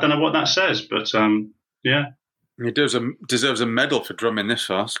 I don't know what that says, but yeah. He deserves a medal for drumming this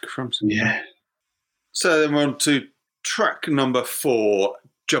fast. Yeah. So then we're on to track number 4,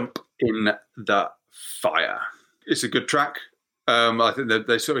 Jump in the Fire. It's a good track. I think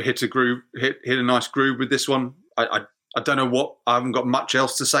they sort of hit a groove, hit a nice groove with this one. I don't know what. I haven't got much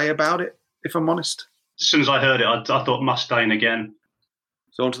else to say about it, if I'm honest. As soon as I heard it, I thought Mustaine again.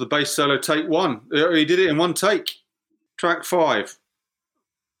 So on to the bass solo, take one. He did it in one take. Track 5,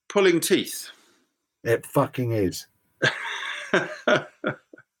 Pulling Teeth. It fucking is.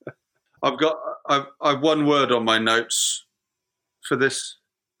 I've one word on my notes for this,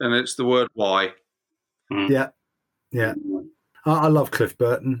 and it's the word why. Yeah. I love Cliff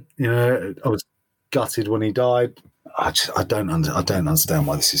Burton. I was gutted when he died. I don't understand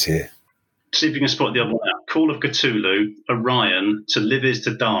why this is here. See if you can spot the other one out. Call of Cthulhu, Orion, To Live Is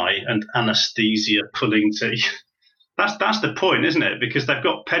to Die, and Anesthesia, Pulling Teeth. That's the point, isn't it? Because they've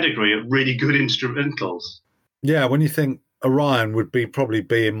got pedigree of really good instrumentals. Yeah, when you think Orion would probably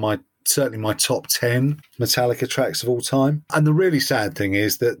be in certainly my top 10 Metallica tracks of all time. And the really sad thing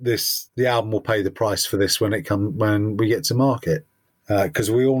is that the album will pay the price for this when we get to market, because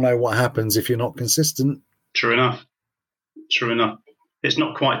we all know what happens if you're not consistent. True enough. It's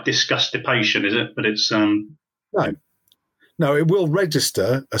not quite disgustipation, is it? But it's No, it will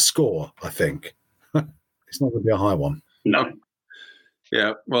register a score, I think. It's not going to be a high one. No.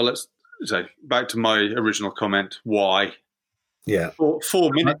 Yeah, well, let's say back to my original comment, why? Yeah. 4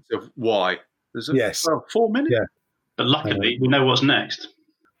 minutes of why. Yes. 4 minutes? Yeah. But luckily, we know what's next.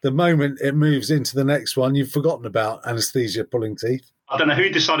 The moment it moves into the next one, you've forgotten about Anesthesia, Pulling Teeth. I don't know who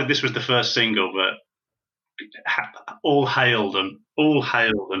decided this was the first single, but all hail them. All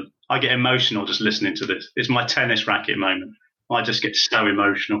hail them. I get emotional just listening to this. It's my tennis racket moment. I just get so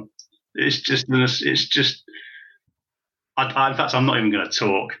emotional. In fact, I'm not even going to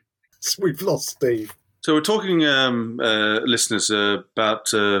talk. We've lost Steve. So we're talking, listeners,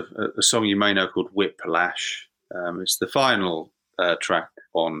 about a song you may know called Whiplash. It's the final track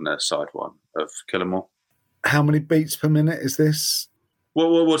on side 1 of Kill 'Em All. How many beats per minute is this?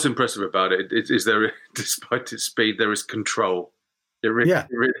 Well, what's impressive about it is there, despite its speed, there is control. It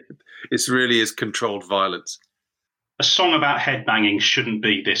really is controlled violence. A song about headbanging shouldn't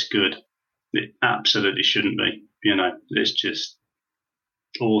be this good. It absolutely shouldn't be. It's just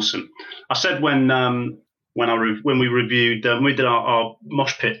awesome. I said when we reviewed, we did our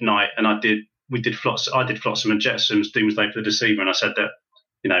mosh pit night, and I did Flotsam and Jetsams, Doomsday for the Deceiver, and I said that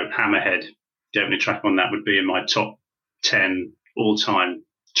Hammerhead, the opening track on that, would be in my top 10 all-time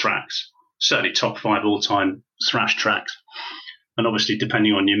tracks, certainly top 5 all-time thrash tracks. And obviously,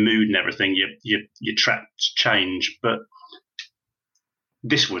 depending on your mood and everything, your tracks change. But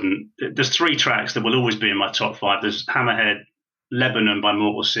this wouldn't. There's 3 tracks that will always be in my top 5. There's Hammerhead, Lebanon by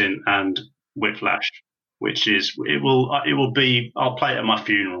Mortal Sin, and Whiplash, which is it will be. I'll play it at my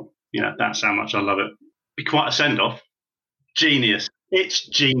funeral. That's how much I love it. Be quite a send off. Genius. It's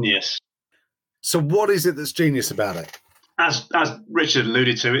genius. So what is it that's genius about it? As Richard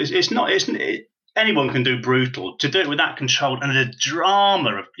alluded to, it's not. Anyone can do brutal. To do it with that control and the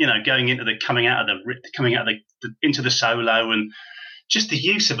drama of going into the coming out of the into the solo, and just the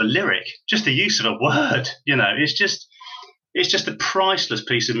use of a lyric, just the use of a word. It's just a priceless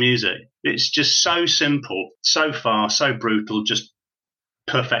piece of music. It's just so simple, so fast, so brutal, just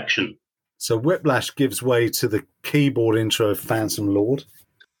perfection. So Whiplash gives way to the keyboard intro of Phantom Lord.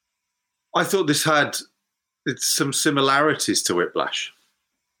 I thought this had some similarities to Whiplash.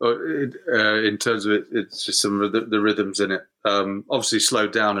 In terms of it's just some of the rhythms in it. Obviously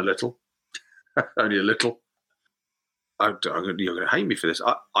slowed down a little, only a little. You're going to hate me for this.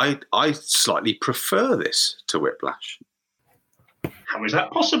 I slightly prefer this to Whiplash. How is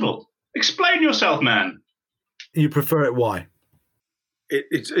that possible? Explain yourself, man. You prefer it? Why?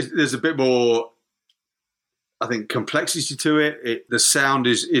 There's a bit more, I think, complexity to it. The sound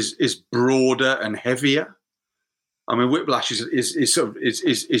is broader and heavier. I mean, Whiplash is sort of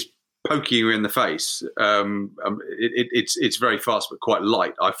poking you in the face. It's very fast but quite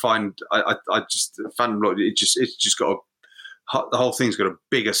light. I find it's just got the whole thing's got a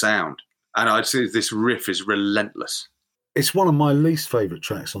bigger sound, and I'd say this riff is relentless. It's one of my least favourite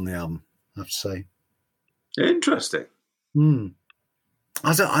tracks on the album, I have to say. Interesting.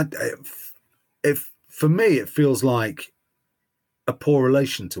 For me, it feels like a poor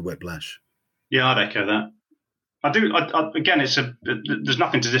relation to Whiplash. Yeah, I'd echo that. I do. Again, there's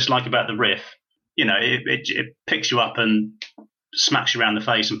nothing to dislike about the riff. It picks you up and smacks you around the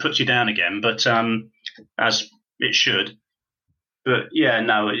face and puts you down again, but as it should. But yeah,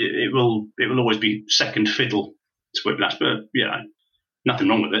 no, it will always be second fiddle to Whiplash. But nothing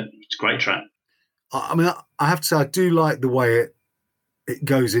wrong with it. It's a great track. I mean, I have to say, I do like the way it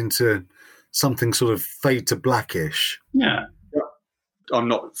goes into something sort of fade to blackish. Yeah. I'm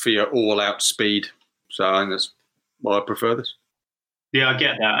not for your all-out speed, so I think that's why I prefer this. Yeah, I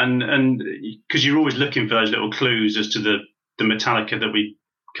get that, and because you're always looking for those little clues as to the Metallica that we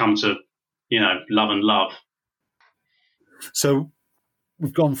come to, love and love. So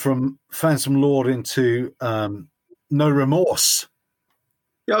we've gone from Phantom Lord into No Remorse.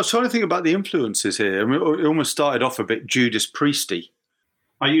 Yeah, I was trying to think about the influences here. I mean, it almost started off a bit Judas Priesty.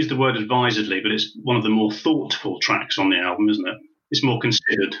 I use the word advisedly, but it's one of the more thoughtful tracks on the album, isn't it? It's more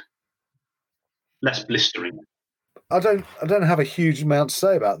considered, less blistering. I don't have a huge amount to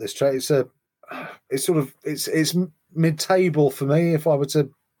say about this track. It's mid-table for me if I were to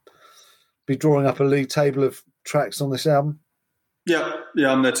be drawing up a league table of tracks on this album. Yeah,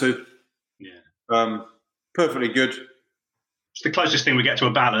 I'm there too. Yeah. Perfectly good. It's the closest thing we get to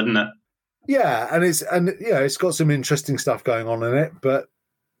a ballad, isn't it? Yeah, and it's got some interesting stuff going on in it, but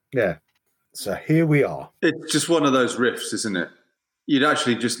yeah. So here we are. It's just one of those riffs, isn't it? You'd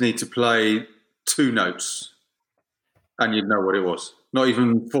actually just need to play 2 notes and you'd know what it was. Not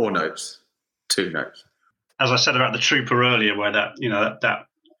even 4 notes, 2 notes. As I said about the Trooper earlier, where that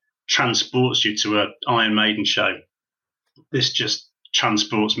transports you to an Iron Maiden show. This just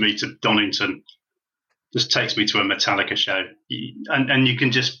transports me to Donington. Just takes me to a Metallica show, and you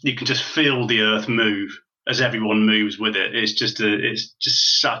can just feel the earth move as everyone moves with it. It's just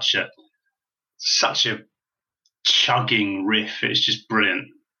such a chugging riff. It's just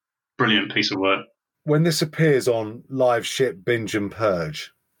brilliant piece of work. When this appears on Live Ship, Binge and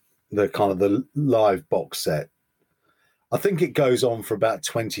Purge, the kind of the live box set, I think it goes on for about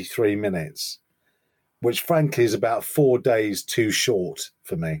 23 minutes, which frankly is about 4 days too short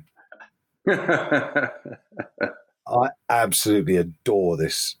for me. I absolutely adore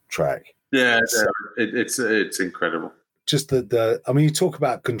this track. Yeah, it's incredible. Just you talk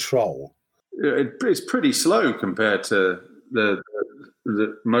about control. It's pretty slow compared to the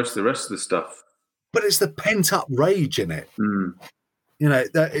most of the rest of the stuff. But it's the pent up rage in it. Mm.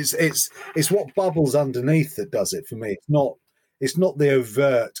 It's what bubbles underneath that does it for me. It's not the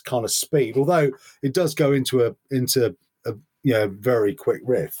overt kind of speed, although it does go into a very quick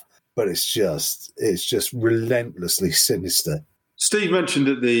riff. But it's just relentlessly sinister. Steve mentioned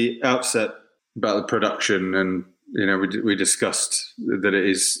at the outset about the production, and we discussed that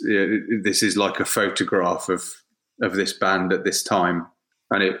this is like a photograph of this band at this time,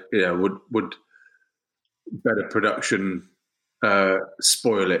 and it would better production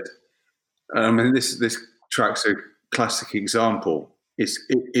spoil it. I mean, this track's a classic example.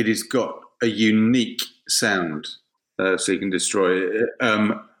 It has got a unique sound, so you can destroy it.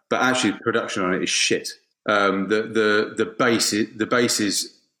 But actually, production on it is shit. The bass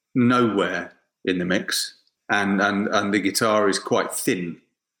is nowhere in the mix, and the guitar is quite thin,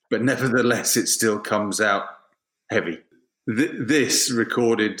 but nevertheless, it still comes out heavy. This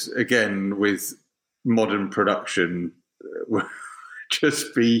recorded again with modern production would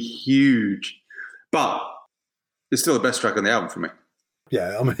just be huge, but it's still the best track on the album for me.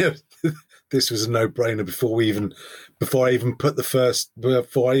 Yeah, I mean, this was a no-brainer before I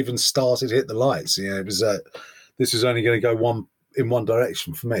even started Hit the Lights. It was this was only going to go in one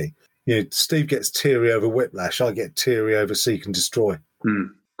direction for me. Steve gets teary over Whiplash. I get teary over Seek and Destroy.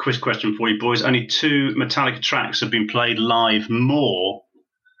 Quiz question for you boys: only 2 Metallica tracks have been played live more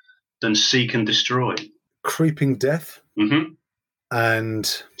than Seek and Destroy. Creeping Death. Mm-hmm.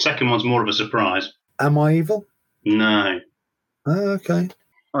 And second one's more of a surprise. Am I Evil? No. Oh, okay.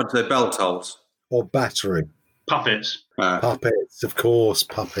 I'd say Bell Tolls. Or Battery. Puppets. Puppets, of course,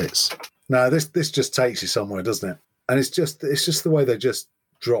 Puppets. No, this just takes you somewhere, doesn't it? And it's just the way they just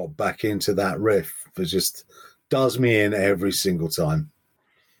drop back into that riff. It just does me in every single time.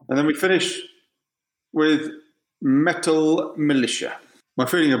 And then we finish with Metal Militia. My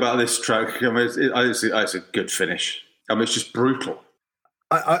feeling about this track, I mean, it's a good finish. I mean, it's just brutal.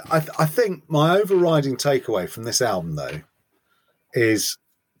 I think my overriding takeaway from this album, though, is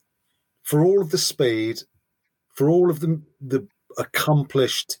for all of the speed, for all of the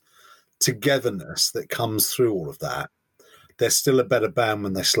accomplished togetherness that comes through all of that, they're still a better band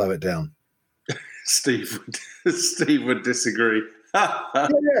when they slow it down. Steve would disagree.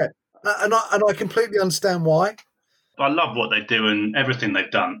 Yeah, and I completely understand why. I love what they do and everything they've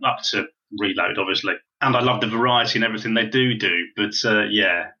done up to Reload, obviously, and I love the variety and everything they do. But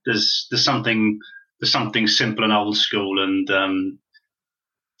there's something simple and old school and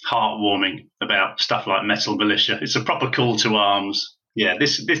heartwarming about stuff like Metal Militia. It's a proper call to arms. Yeah,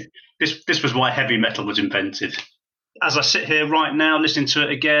 this was why heavy metal was invented. As I sit here right now listening to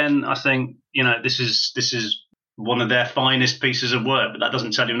it again, I think this is one of their finest pieces of work. But that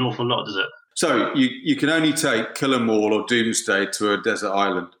doesn't tell you an awful lot, does it? So you can only take Kill 'Em All or Doomsday to a desert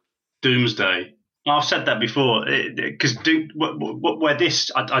island. Doomsday. I've said that before because where this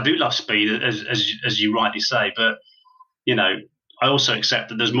I do love Speed as you rightly say, but you know I also accept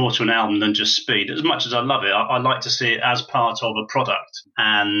that there's more to an album than just Speed. As much as I love it, I like to see it as part of a product,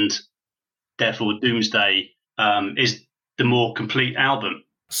 and therefore Doomsday is the more complete album.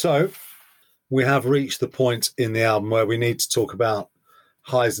 So we have reached the point in the album where we need to talk about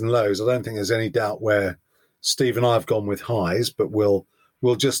highs and lows. I don't think there's any doubt where Steve and I have gone with highs, but we'll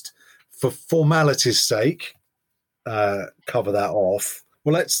just, for formality's sake, cover that off.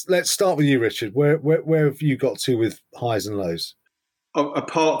 Well, let's start with you, Richard. Where have you got to with highs and lows?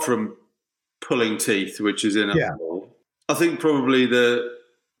 Apart from Pulling Teeth, which is in a hole, I think probably the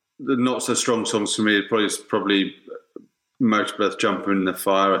not so strong songs for me is probably Motorbirth, Jumper in the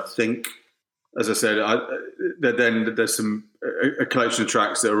Fire. I think, as I said, then there's a collection of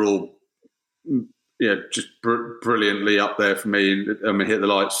tracks that are all just brilliantly up there for me. I mean, Hit the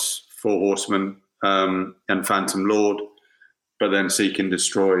Lights, Four Horsemen, and Phantom Lord. But then Seek and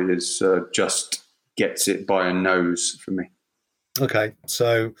Destroy is just gets it by a nose for me. Okay,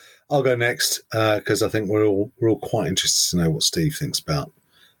 so I'll go next because I think we're all quite interested to know what Steve thinks about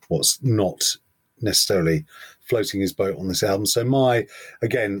what's not necessarily floating his boat on this album. So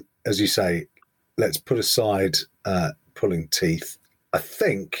again, as you say, let's put aside Pulling Teeth. I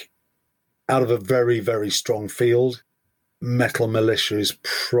think out of a very, very strong field, Metal Militia is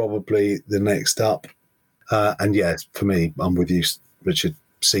probably the next up. And yes, for me, I'm with you, Richard,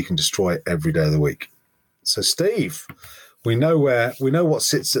 Seek and Destroy every day of the week. So Steve, we know what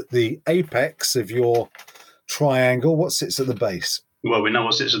sits at the apex of your triangle. What sits at the base? Well, we know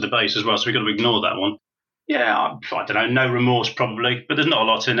what sits at the base as well, so we've got to ignore that one. Yeah, I don't know, No Remorse probably, but there's not a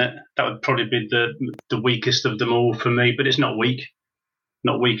lot in it. That would probably be the weakest of them all for me, but it's not weak.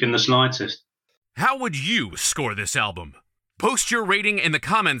 Not weak in the slightest. How would you score this album? Post your rating in the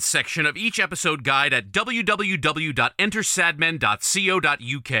comments section of each episode guide at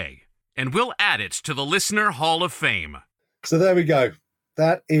www.entersadmen.co.uk, and we'll add it to the Listener Hall of Fame. So there we go.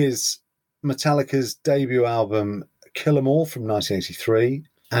 That is Metallica's debut album, Kill 'Em All, from 1983.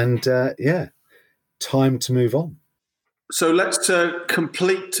 And time to move on. So let's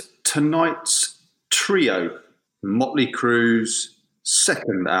complete tonight's trio. Motley Crue's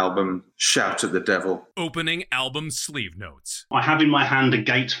second album, Shout at the Devil. Opening album sleeve notes. I have in my hand a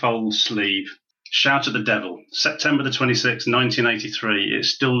gatefold sleeve. Shout at the Devil, September the 26th, 1983. It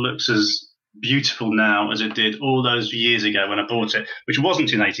still looks as beautiful now as it did all those years ago when I bought it, which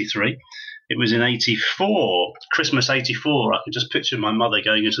wasn't in 83. It was in 84, Christmas 84. I could just picture my mother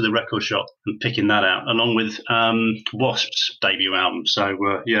going into the record shop and picking that out, along with Wasp's debut album. So,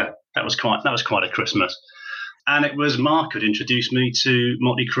 that was quite a Christmas. And it was Mark who introduced me to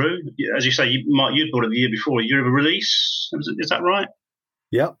Motley Crue. As you say, Mark, you'd bought it the year before, year of a release. Is that right?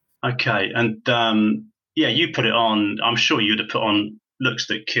 Yep. Okay. And, you put it on. I'm sure you'd have put on Looks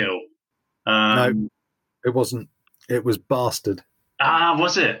That Kill. No, it wasn't. It was Bastard. Ah,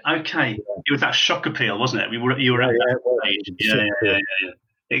 was it? Okay. Yeah. It was that shock appeal, wasn't it? You were at that stage. Yeah.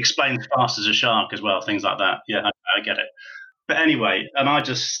 It explains Fast as a Shark as well, things like that. Yeah, I get it. But anyway, and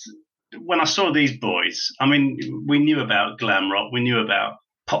when I saw these boys, I mean, we knew about glam rock, we knew about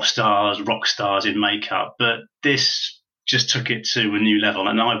pop stars, rock stars in makeup, but this just took it to a new level,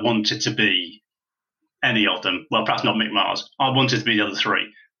 and I wanted to be any of them. Well, perhaps not Mick Mars. I wanted to be the other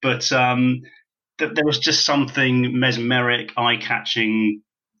three. But there was just something mesmeric, eye-catching,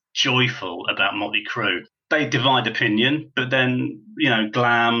 joyful about Motley Crue. They divide opinion, but then,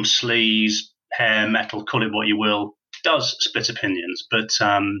 glam, sleaze, hair, metal, call it what you will, does split opinions. But,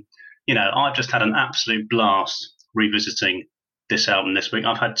 I've just had an absolute blast revisiting this album this week.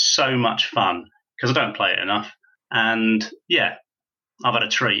 I've had so much fun because I don't play it enough. And, I've had a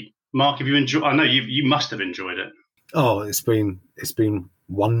treat. Mark, have you enjoyed? I know you must have enjoyed it. Oh, it's been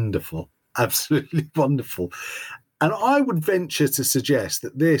wonderful, absolutely wonderful. And I would venture to suggest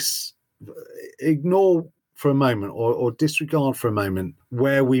that this, ignore for a moment or disregard for a moment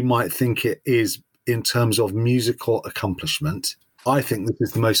where we might think it is in terms of musical accomplishment. I think this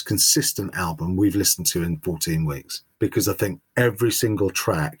is the most consistent album we've listened to in 14 weeks, because I think every single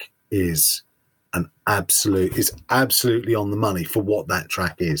track is absolutely on the money for what that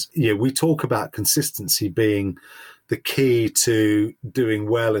track is. Yeah, we talk about consistency being the key to doing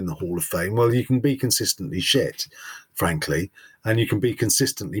well in the Hall of Fame. Well, you can be consistently shit, frankly, and you can be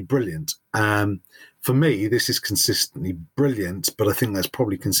consistently brilliant. For me, this is consistently brilliant, but I think that's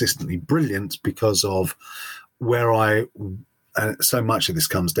probably consistently brilliant because of where so much of this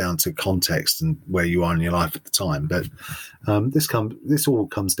comes down to context and where you are in your life at the time. But this all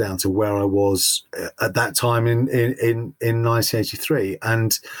comes down to where I was at that time in 1983.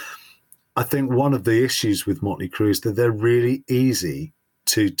 And I think one of the issues with Motley Crue is that they're really easy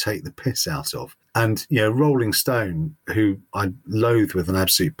to take the piss out of. And, Rolling Stone, who I loathe with an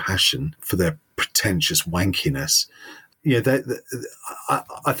absolute passion for their pretentious wankiness,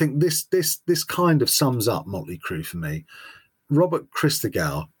 I think this kind of sums up Motley Crue for me. Robert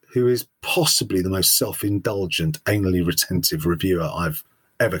Christgau, who is possibly the most self-indulgent, anally retentive reviewer I've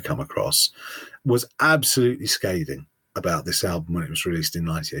ever come across, was absolutely scathing about this album when it was released in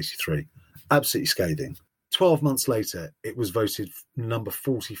 1983. Absolutely scathing. 12 months later, it was voted number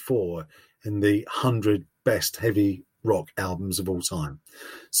 44 in the 100 best heavy rock albums of all time.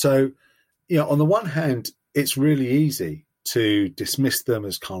 So, on the one hand, it's really easy to dismiss them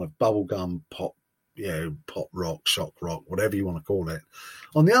as kind of bubblegum pop, pop rock, shock rock, whatever you want to call it.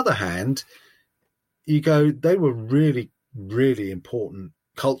 On the other hand, you go, they were really, really important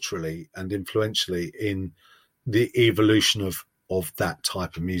culturally and influentially in the evolution of that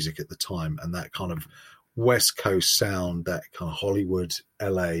type of music at the time, and that kind of West Coast sound, that kind of Hollywood,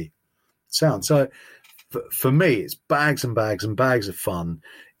 LA sound. So for me, it's bags and bags and bags of fun.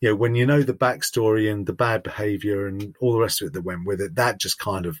 When you know the backstory and the bad behavior and all the rest of it that went with it, that just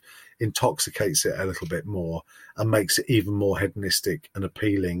kind of intoxicates it a little bit more and makes it even more hedonistic and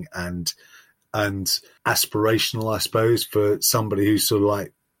appealing and aspirational, I suppose, for somebody who's sort of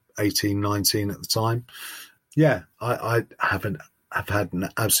like 18, 19 at the time. Yeah, I've had an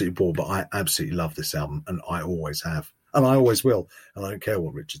absolute ball, but I absolutely love this album, and I always have, and I always will, and I don't care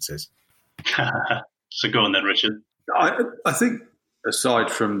what Richard says. So go on then, Richard. I think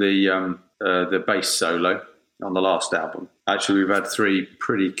aside from the bass solo on the last album, actually we've had 3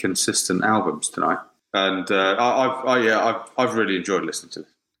 pretty consistent albums tonight, and I've really enjoyed listening to it.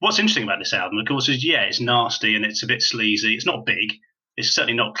 What's interesting about this album, of course, is it's nasty and it's a bit sleazy. It's not big. It's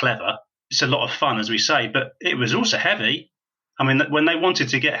certainly not clever. It's a lot of fun, as we say, but it was also heavy. I mean, when they wanted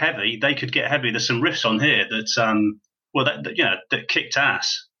to get heavy, they could get heavy. There's some riffs on here that kicked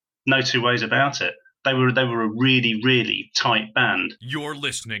ass. No two ways about it. They were a really, really tight band. You're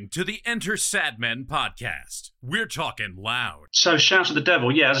listening to the Enter Sadmen podcast. We're talking loud. So, Shout at the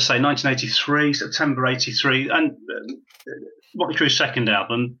Devil, as I say, 1983, September 83, and Motley Crue's second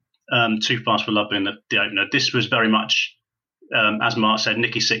album, Too Fast for Love being the opener. This was very much, as Mark said,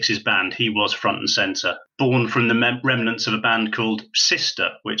 Nicky Sixx's band. He was front and centre. Born from the remnants of a band called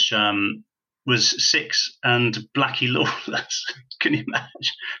Sister, which was Sixx and Blackie Lawless. Can you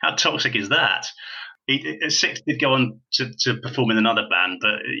imagine? How toxic is that? Sixx did go on to perform in another band,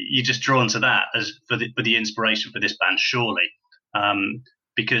 but you're just drawn to that as for the inspiration for this band, surely.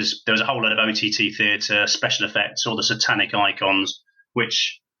 Because there was a whole lot of OTT theatre, special effects, all the satanic icons,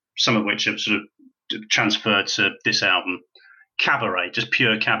 some of which have sort of transferred to this album. Cabaret, just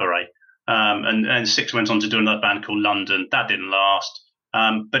pure cabaret. And Sixx went on to do another band called London. That didn't last.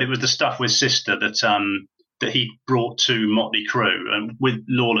 But it was the stuff with Sister that he brought to Motley Crue, and with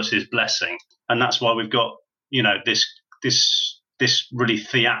Lawless's blessing. And that's why we've got, this really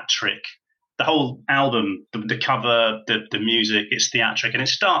theatric. The whole album, the cover, the music, it's theatric, and it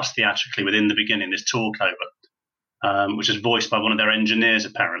starts theatrically within the beginning, this talkover, which is voiced by one of their engineers,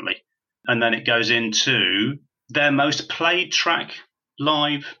 apparently. And then it goes into their most played track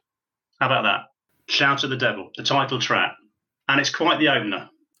live. How about that? Shout at the Devil, the title track. And it's quite the opener.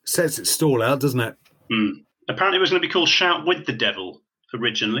 Sets its stall out, doesn't it? Apparently it was going to be called Shout with the Devil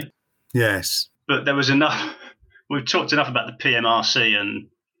originally. Yes. But there was enough. We've talked enough about the PMRC and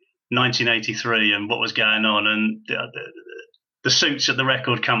 1983 and what was going on. And the suits at the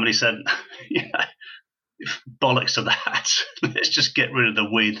record company said, bollocks to that. Let's just get rid of the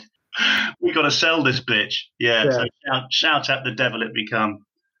with. We got to sell this bitch. So shout at the devil it become.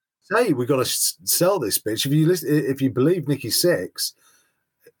 Hey, we got to sell this bitch. If you believe Nicky Sixx,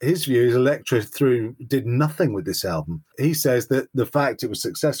 his view is Elektra did nothing with this album. He says that the fact it was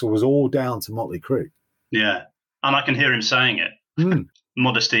successful was all down to Motley Crue. Yeah, and I can hear him saying it.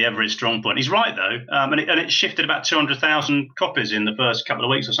 Modesty ever his strong point. He's right though, and it shifted about 200,000 copies in the first couple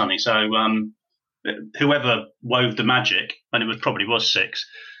of weeks or something. So whoever wove the magic, and it probably was Sixx,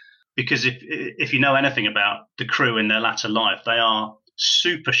 because if you know anything about the Crue in their latter life, they are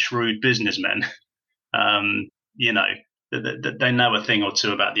super shrewd businessmen. They know a thing or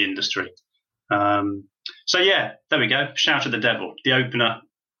two about the industry. So there we go. Shout at the Devil, the opener,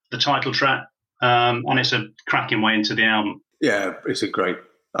 the title track, and it's a cracking way into the album. Yeah, it's a great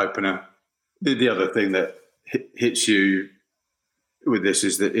opener. The other thing that hits you with this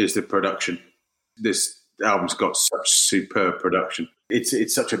is the production. This album's got such superb production.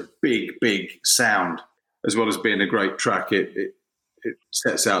 It's such a big sound, as well as being a great track. It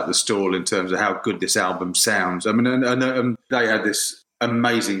sets out the stall in terms of how good this album sounds. I mean, they had this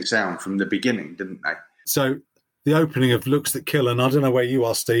amazing sound from the beginning, didn't they? So the opening of Looks That Kill, and I don't know where you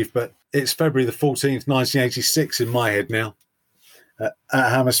are, Steve, but it's February the 14th, 1986 in my head now at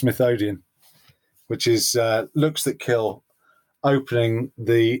Hammersmith Odeon, which is Looks That Kill opening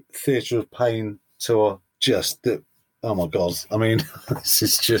the Theatre of Pain tour. Oh my God. I mean, this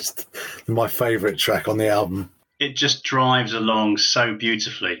is just my favourite track on the album. It just drives along so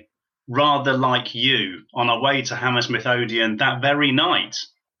beautifully. Rather like you on our way to Hammersmith Odeon that very night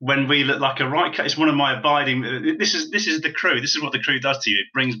when we look like a right cut. It's one of my abiding. This is the crew. This is what the crew does to you. It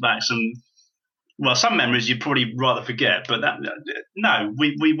brings back some memories you'd probably rather forget. But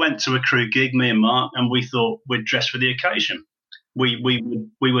we went to a crew gig, me and Mark, and we thought we'd dress for the occasion. We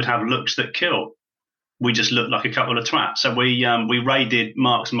would have looks that kill. We just looked like a couple of twats. So we raided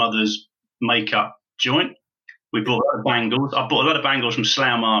Mark's mother's makeup joint. We bought a lot of bangles. I bought a lot of bangles from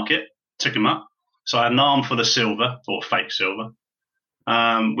Slough Market, took them up. So I had an armful of silver, or fake silver.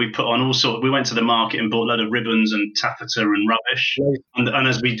 We put on all sorts. We went to the market and bought a load of ribbons and taffeta and rubbish. And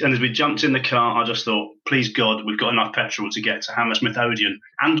as we jumped in the car, I just thought, please God, we've got enough petrol to get to Hammersmith Odeon.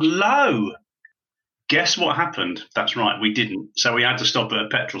 And lo, guess what happened? That's right, we didn't. So we had to stop at a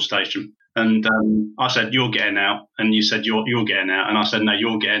petrol station. And I said, you're getting out. And you said, you're getting out. And I said, no,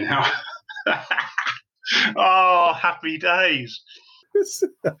 you're getting out. Oh, happy days.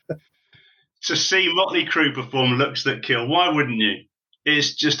 To see Motley Crue perform Looks That Kill, why wouldn't you?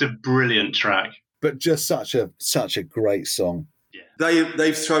 It's just a brilliant track. But just such a great song. Yeah.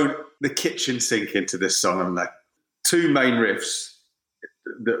 They've thrown the kitchen sink into this song, haven't they? Two main riffs,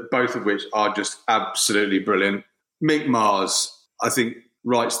 both of which are just absolutely brilliant. Mick Mars, I think,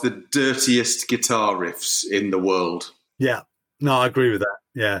 writes the dirtiest guitar riffs in the world. Yeah. No, I agree with that.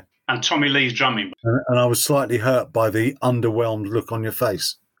 Yeah. And Tommy Lee's drumming. And I was slightly hurt by the underwhelmed look on your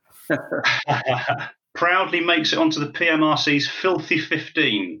face. Proudly makes it onto the PMRC's Filthy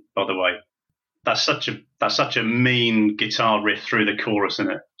 15, by the way. That's such a mean guitar riff through the chorus,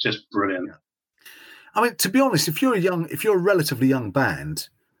 isn't it? Just brilliant. I mean, to be honest, if you're a relatively young band,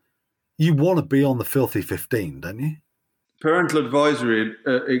 you want to be on the Filthy 15, don't you? Parental advisory,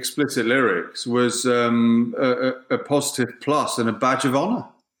 explicit lyrics was a positive plus and a badge of honour.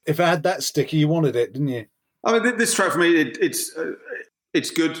 If I had that sticker, you wanted it, didn't you? I mean, this track for me,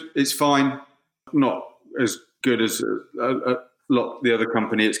 it's good, it's fine, not as good as a lot of the other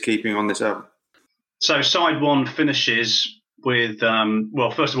company it's keeping on this album. So side one finishes with,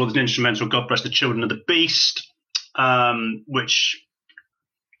 first of all, there's an instrumental, God Bless the Children of the Beast, which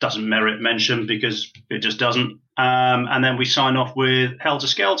doesn't merit mention because it just doesn't. And then we sign off with Helter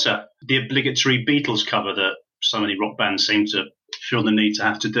Skelter, the obligatory Beatles cover that so many rock bands seem to feel the need to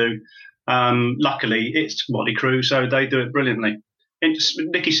have to do. Luckily, it's Motley Crue, so they do it brilliantly.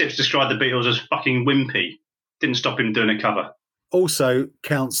 Nicky Six described the Beatles as fucking wimpy. Didn't stop him doing a cover. Also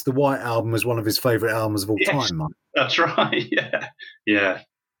counts the White Album as one of his favourite albums of all time, Mike. That's right, yeah.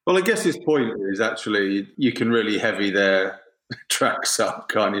 Well, I guess his point is actually you can really heavy their tracks up,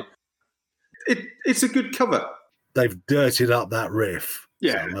 can't you? It's a good cover. They've dirtied up that riff.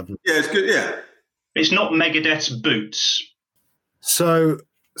 Yeah, it's good, yeah. It's not Megadeth's Boots. So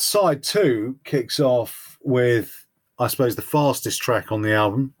side two kicks off with, I suppose, the fastest track on the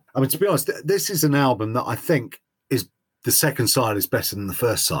album. I mean, to be honest, this is an album that I think is the second side is better than the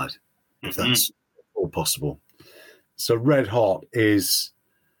first side, if that's all possible. So Red Hot is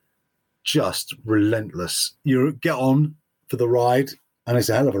just relentless. You get on for the ride, and it's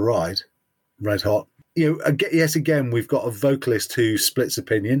a hell of a ride, Red Hot. Yes, again, we've got a vocalist who splits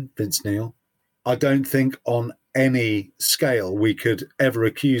opinion, Vince Neil. I don't think on any scale we could ever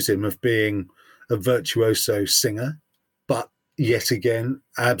accuse him of being a virtuoso singer, but yet again,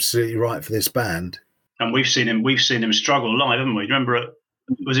 absolutely right for this band. And we've seen him struggle live, haven't we? Remember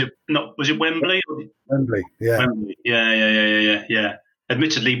was it Wembley? Wembley, yeah. Wembley. Yeah.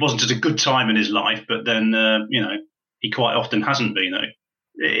 Admittedly, it wasn't at a good time in his life, but then he quite often hasn't been.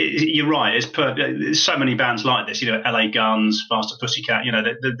 You're right. There's so many bands like this. LA Guns, Faster Pussycat.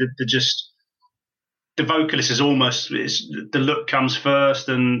 They're just. The vocalist is almost the look comes first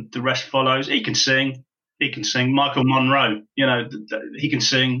and the rest follows. He can sing. Michael Monroe, he can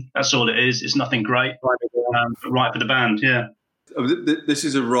sing. That's all it is. It's nothing great. Right for the band, yeah. This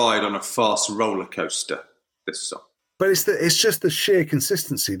is a ride on a fast roller coaster, this song. But it's just the sheer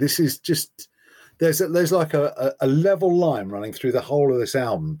consistency. This is just there's like a level line running through the whole of this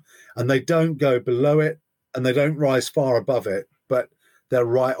album, and they don't go below it and they don't rise far above it, but they're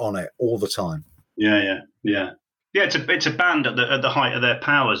right on it all the time. Yeah. It's a band at the height of their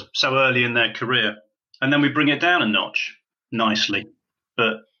powers, so early in their career, and then we bring it down a notch nicely,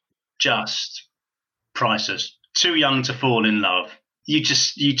 but just priceless. Too Young to Fall in Love. you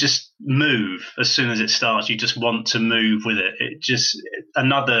just move as soon as it starts. You just want to move with it. It just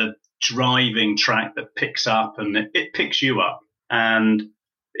another driving track that picks up, and it picks you up. And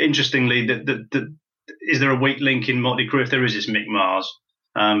interestingly, is there a weak link in Motley Crue? If there is, it's Mick Mars,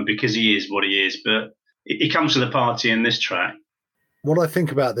 because he is what he is. But he comes to the party in this track. What I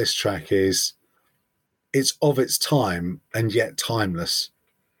think about this track is it's of its time and yet timeless,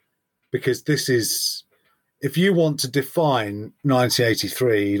 because this is, if you want to define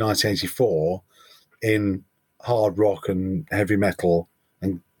 1983, 1984 in hard rock and heavy metal,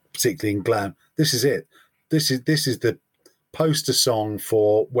 and particularly in glam, this is it. This is the poster song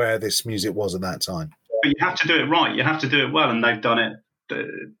for where this music was at that time. But you have to do it right. You have to do it well, and they've done it.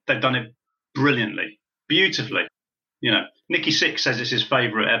 They've done it brilliantly, beautifully. You know, Nicky Sixx says it's his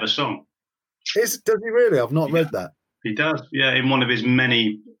favourite ever song. Does he really? I've not read that. He does, yeah, in one of his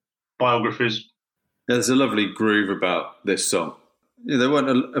many biographies. There's a lovely groove about this song. They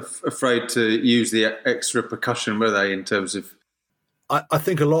weren't afraid to use the extra percussion, were they, in terms of... I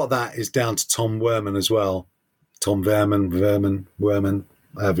think a lot of that is down to Tom Werman as well. Tom Werman,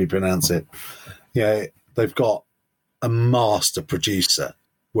 however you pronounce it. Yeah, they've got a master producer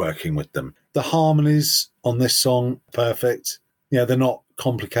working with them. The harmonies on this song, perfect. Yeah, they're not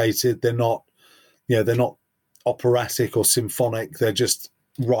complicated. They're not operatic or symphonic. They're just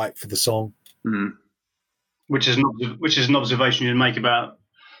right for the song. Mm. Which is an observation you make about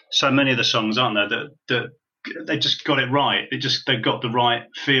so many of the songs, aren't there? That they just got it right. They got the right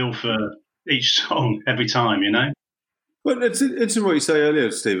feel for each song every time, you know. Well, it's interesting what you say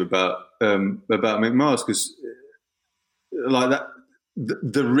earlier, Steve, about Mick Mars, because like that,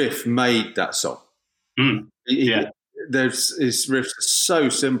 the riff made that song. Mm. His riffs are so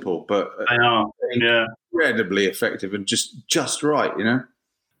simple, but they are incredibly effective and just right, you know.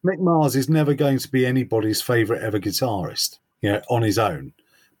 Mick Mars is never going to be anybody's favourite ever guitarist, you know, on his own.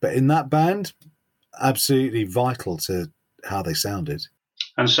 But in that band, absolutely vital to how they sounded.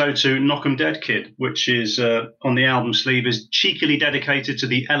 And so to Knock 'Em Dead Kid, which is on the album sleeve, is cheekily dedicated to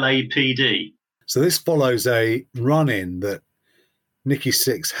the LAPD. So this follows a run-in that Nicky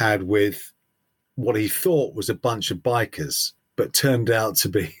Sixx had with what he thought was a bunch of bikers, but turned out to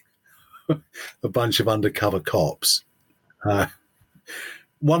be a bunch of undercover cops.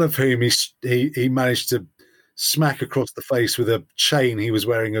 One of whom he managed to smack across the face with a chain he was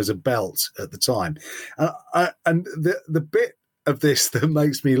wearing as a belt at the time. And the bit of this that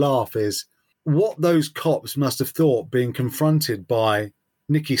makes me laugh is what those cops must have thought being confronted by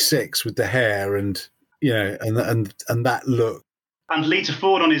Nicky Sixx with the hair and, you know, and that look. And Lita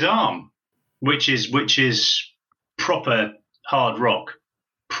Ford on his arm, which is proper hard rock,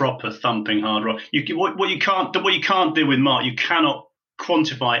 proper thumping hard rock. What you can't do with Mark, you cannot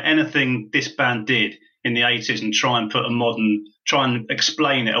quantify anything this band did in the 80s and try and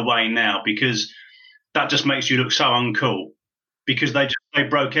explain it away now, because that just makes you look so uncool, because they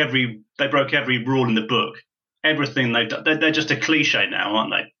broke every rule in the book. Everything they're just a cliche now,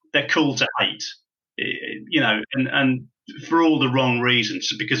 aren't they? They're cool to hate, you know, and for all the wrong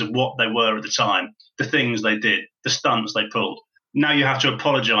reasons, because of what they were at the time, the things they did, the stunts they pulled. Now you have to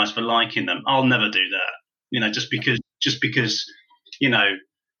apologize for liking them. I'll never do that, you know, just because, you know,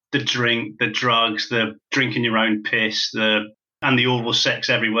 the drink, the drugs, the drinking your own piss, and the oral sex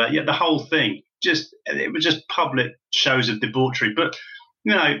everywhere. Yeah, the whole thing. It was just public shows of debauchery. But,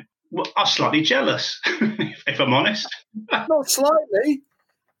 you know, I'm slightly jealous, if I'm honest.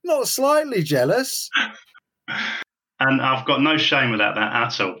 Not slightly jealous. And I've got no shame about that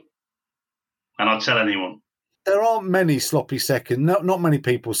at all. And I'll tell anyone. There aren't many sloppy seconds. Not many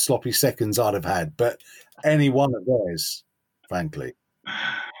people's sloppy seconds I'd have had, but any one of theirs, frankly.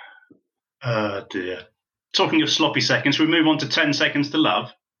 Oh, dear. Talking of sloppy seconds, we move on to 10 Seconds to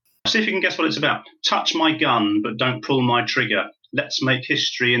Love. See if you can guess what it's about. Touch my gun, but don't pull my trigger. Let's make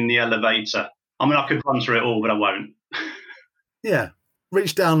history in the elevator. I mean, I could run through it all, but I won't. Yeah.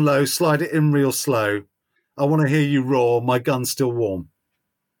 Reach down low, slide it in real slow. I want to hear you roar. My gun's still warm.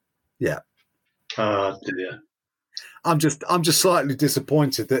 Yeah. Oh, dear. I'm just slightly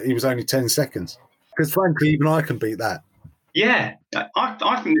disappointed that he was only 10 seconds. Because frankly, even I can beat that. Yeah,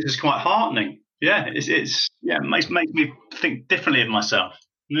 I think this is quite heartening. Yeah, it makes me think differently of myself.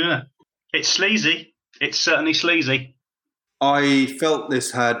 Yeah, it's sleazy. It's certainly sleazy. I felt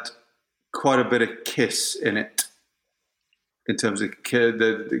this had quite a bit of Kiss in it, in terms of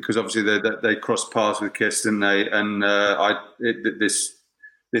because obviously they crossed paths with Kiss, didn't they? And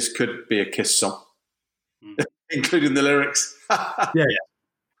this could be a Kiss song, including the lyrics. Yeah.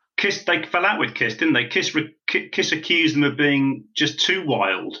 Kiss, they fell out with Kiss, didn't they? Kiss accused them of being just too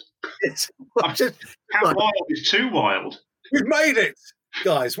wild. How wild is too wild? We've made it,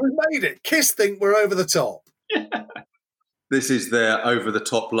 guys. We've made it. Kiss think we're over the top. This is their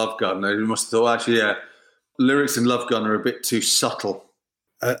over-the-top Love Gun. They must have thought, actually, lyrics in Love Gun are a bit too subtle.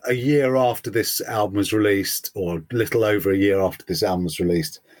 A year after this album was released, or a little over a year after this album was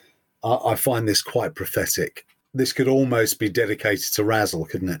released, I find this quite prophetic. This could almost be dedicated to Razzle,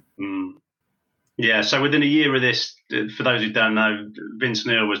 couldn't it? Mm. Yeah, so within a year of this, for those who don't know, Vince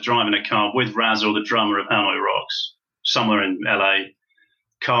Neil was driving a car with Razzle, the drummer of Hanoi Rocks, somewhere in LA.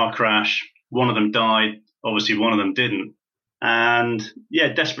 Car crash. One of them died. Obviously, one of them didn't. And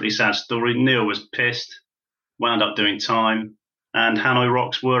yeah, desperately sad story. Neil was pissed, wound up doing time, and Hanoi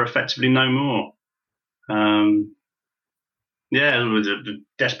Rocks were effectively no more. Yeah, it was a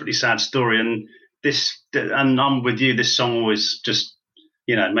desperately sad story. And I'm with you. This song always just,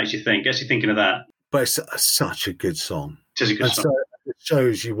 makes you think. Gets you thinking of that. But it's such a good song. It is a good song. So it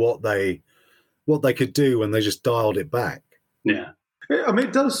shows you what they could do when they just dialed it back. Yeah. I mean,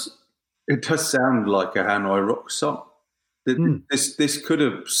 it does sound like a Hanoi Rocks song. This could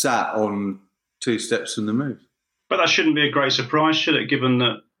have sat on Two Steps from the Moon. But that shouldn't be a great surprise, should it? Given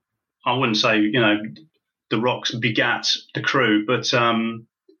that, I wouldn't say, the Rocks begat the Crew, but,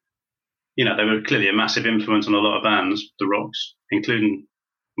 they were clearly a massive influence on a lot of bands, the Rocks, including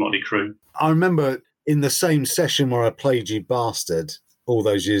Motley Crue. I remember in the same session where I played You Bastard all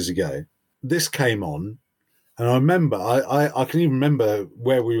those years ago, this came on, and I remember, I can even remember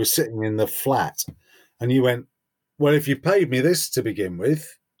where we were sitting in the flat, and you went, well, if you paid me this to begin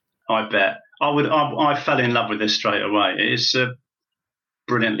with. I bet. I fell in love with this straight away. It is a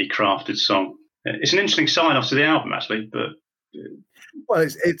brilliantly crafted song. It's an interesting sign-off to the album, actually. But well,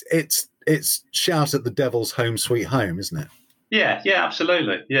 it's Shout at the Devil's Home Sweet Home, isn't it? Yeah,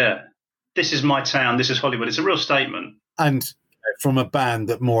 absolutely. Yeah, this is my town. This is Hollywood. It's a real statement. And from a band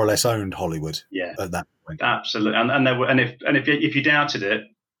that more or less owned Hollywood. Yeah, at that point. Absolutely. And there were, and if you doubted it,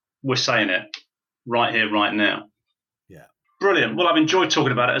 we're saying it right here, right now. Yeah. Brilliant. Well, I've enjoyed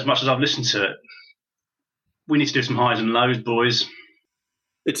talking about it as much as I've listened to it. We need to do some highs and lows, boys.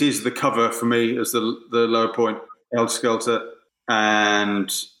 It is the cover for me as the lower point, Helter Skelter,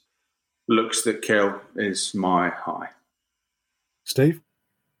 and Looks That Kill is my high. Steve?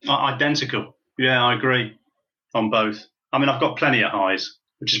 Identical. Yeah, I agree on both. I mean, I've got plenty of highs,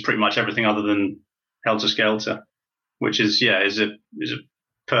 which is pretty much everything other than Helter Skelter, which is a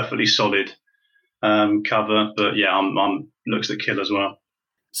perfectly solid cover. But yeah, I'm Looks That Kill as well.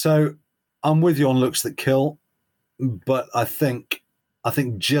 So I'm with you on Looks That Kill, but I think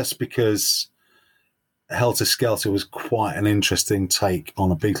just because Helter Skelter was quite an interesting take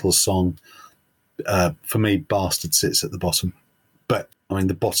on a Beatles song, for me, Bastard sits at the bottom. But I mean,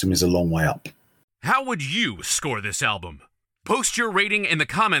 the bottom is a long way up. How would you score this album? Post your rating in the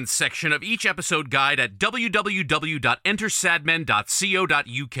comments section of each episode guide at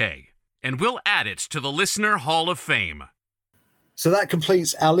www.entersadmen.co.uk, and we'll add it to the Listener Hall of Fame. So that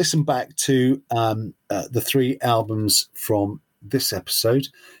completes our listen back to the three albums from this episode,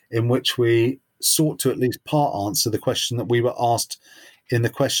 in which we sought to at least part answer the question that we were asked in the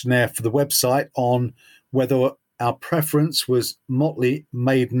questionnaire for the website on whether our preference was Motley,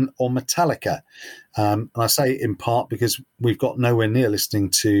 Maiden, or Metallica. And I say in part because we've got nowhere near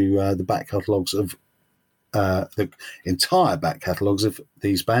listening to the back catalogues of the entire back catalogues of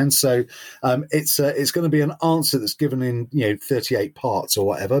these bands. So it's going to be an answer that's given in 38 parts or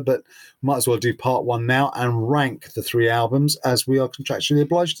whatever, but might as well do part one now and rank the three albums as we are contractually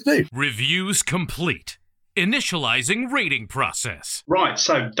obliged to do. Reviews complete. Initializing rating process. Right,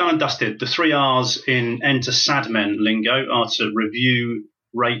 so done and dusted. The 3 R's in Enter Sadmen lingo are to review,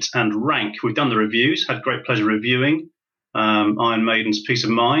 rate, and rank. We've done the reviews, had great pleasure reviewing Iron Maiden's Peace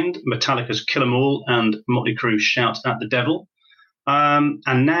of Mind, Metallica's Kill 'Em All, and Motley Crue's Shout at the Devil.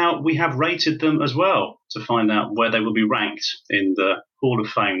 And now we have rated them as well to find out where they will be ranked in the Hall of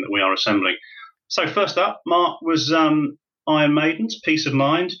Fame that we are assembling. So first up, Mark, was Iron Maiden's Peace of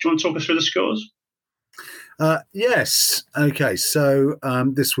Mind. Do you want to talk us through the scores? Yes. Okay. So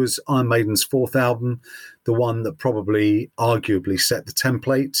this was Iron Maiden's fourth album, the one that probably arguably set the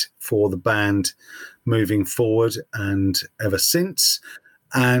template for the band moving forward and ever since.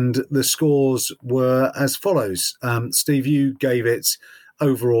 And the scores were as follows. Steve, you gave it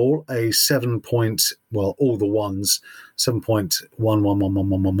overall a 7 point, well, all the ones,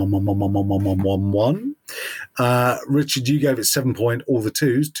 7.111111111111. Richard, you gave it 7 point, all the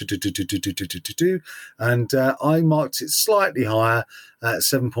twos, and I marked it slightly higher at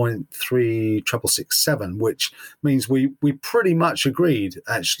 7.3667, which means we pretty much agreed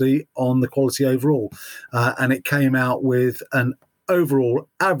actually on the quality overall, and it came out with an overall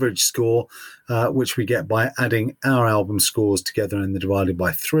average score, which we get by adding our album scores together and then divided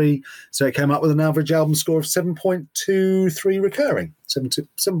by 3. So it came up with an average album score of 7.23 recurring,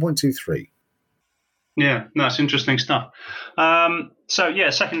 7.23. Yeah, that's interesting stuff.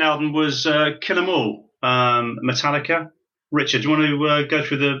 Second album was Kill 'Em All, Metallica. Richard, do you want to go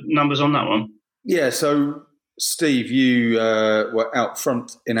through the numbers on that one? Yeah, so Steve, you were out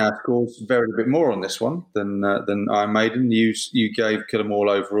front in our scores, varied a bit more on this one than Iron Maiden. You gave Kill 'Em All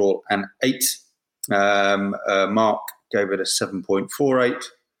overall an 8. Mark gave it a 7.48,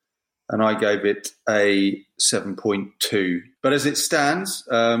 and I gave it a 7.2. But as it stands,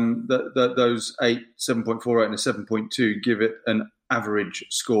 those 8, 7.48 and a 7.2 give it an average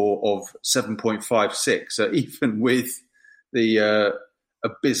score of 7.56. So even with the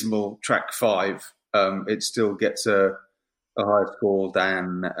abysmal track 5, it still gets a higher score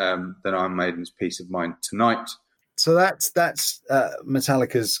than Iron Maiden's Peace of Mind tonight. So that's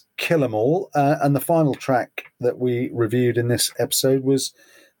Metallica's Kill 'Em All, and the final track that we reviewed in this episode was,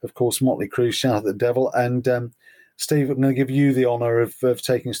 of course, Motley Crue's Shout at the Devil. And Steve, I'm going to give you the honour of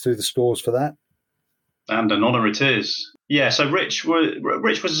taking us through the scores for that. And an honour it is. Yeah, so Rich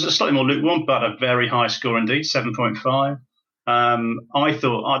was slightly more lukewarm, but a very high score indeed, 7.5. I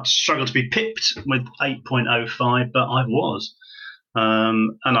thought I'd struggle to be pipped with 8.05, but I was.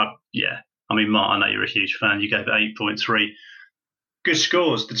 Mark, I know you're a huge fan. You gave it 8.3. Good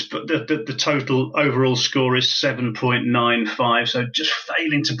scores. The total overall score is 7.95, so just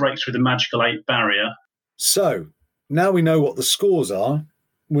failing to break through the magical 8 barrier. So now we know what the scores are.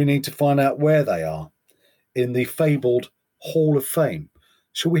 We need to find out where they are in the fabled Hall of Fame.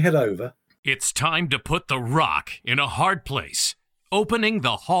 Shall we head over? It's time to put the rock in a hard place, opening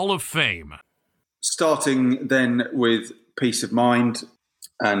the Hall of Fame. Starting then with Peace of Mind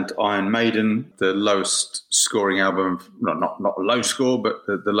and Iron Maiden, the lowest scoring album, not a low score, but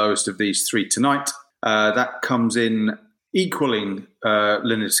the lowest of these 3 tonight. That comes in equaling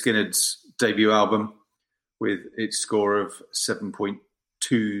Lynyrd Skynyrd's debut album with its score of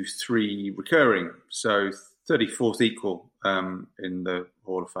 7.23 recurring. So 34th equal in the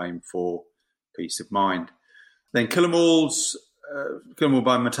Hall of Fame for Peace of Mind. Then Kill 'Em All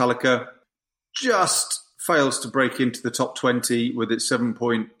by Metallica just fails to break into the top 20 with its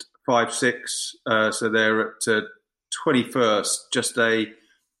 7.56. So they're at 21st, just a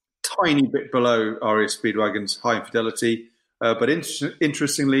tiny bit below REO Speedwagon's High Infidelity. But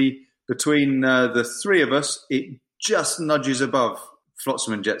interestingly, between the 3 of us, it just nudges above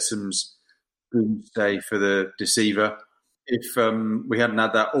Flotsam and Jetsam's Doomsday for the Deceiver. If we hadn't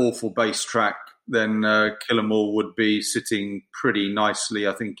had that awful bass track, then Kill 'Em All would be sitting pretty nicely,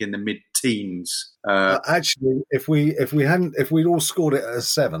 I think, in the mid-teens. Actually, if we'd all scored it at a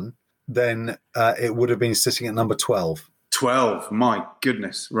 7, then it would have been sitting at number 12. 12, my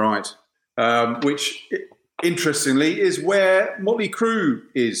goodness, right. Which, interestingly, is where Motley Crue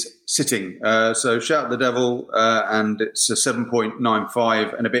is sitting. So Shout at the Devil, and it's a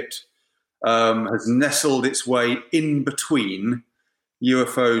 7.95 and a bit. Has nestled its way in between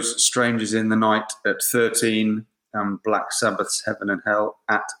UFO's Strangers in the Night at 13 and Black Sabbath's Heaven and Hell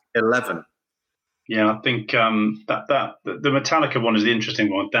at 11. Yeah, I think that the Metallica one is the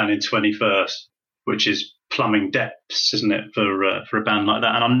interesting one, down in 21st, which is plumbing depths, isn't it, for a band like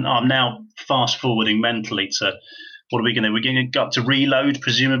that? And I'm now fast forwarding mentally to what are we going to? We're going to go up to Reload,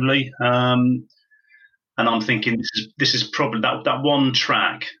 presumably. And I'm thinking this is probably that one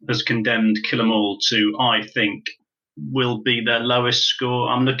track has condemned Kill 'Em All to, I think, will be their lowest score.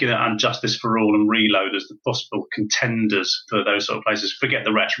 I'm looking at Unjustice for All and Reload as the possible contenders for those sort of places. Forget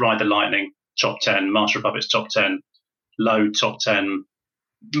the rest. Ride the Lightning, top 10. Master of Puppets, top 10. Load, top 10.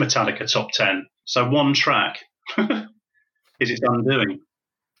 Metallica, top 10. So one track is its undoing.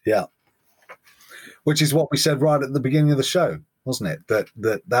 Yeah. Which is what we said right at the beginning of the show, wasn't it?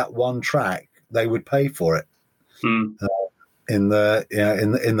 That one track, they would pay for it in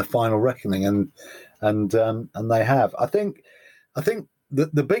the final reckoning, and they have. I think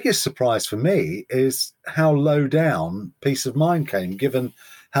the biggest surprise for me is how low down Peace of Mind came, given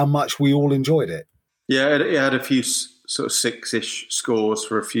how much we all enjoyed it. Yeah, it had a few sort of 6-ish scores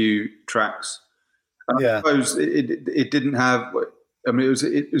for a few tracks. Yeah, I suppose it didn't have. I mean, as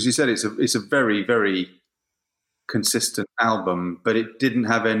you said, it's a very, very consistent album, but it didn't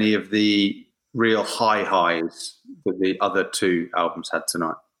have any of the real highs that the other 2 albums had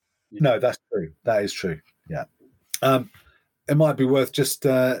tonight. No, that's true. That is true. Yeah, it might be worth just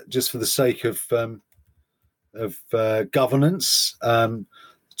for the sake of governance,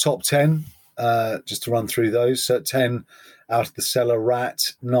 top 10. Just to run through those. So at 10, Out of the Cellar,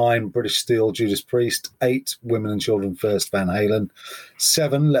 Rat. 9, British Steel, Judas Priest. 8, Women and Children First, Van Halen.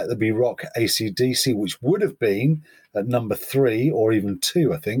 7, Let There Be Rock, AC/DC, which would have been at number 3 or even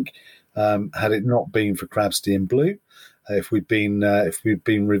 2, I think, had it not been for Crabsty in Blue. If we'd been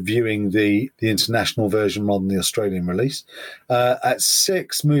reviewing the international version rather than the Australian release. At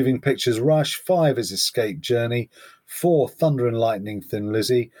 6, Moving Pictures Rush. 5 is Escape Journey. 4, Thunder and Lightning, Thin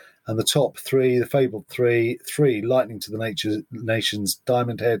Lizzy. And the top 3, the fabled 3, 3, Lightning to the Nations,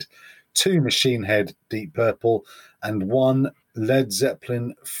 Diamond Head. 2, Machine Head, Deep Purple. And 1, Led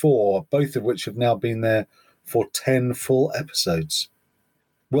Zeppelin 4, both of which have now been there for 10 full episodes.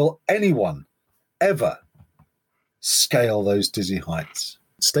 Will anyone ever scale those dizzy heights?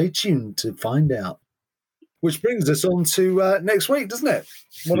 Stay tuned to find out. Which brings us on to next week, doesn't it?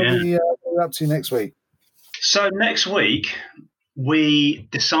 What are we up to next week? So next week, we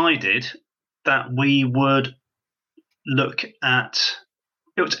decided that we would look at,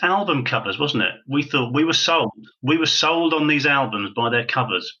 it was album covers, wasn't it? We thought we were sold. We were sold on these albums by their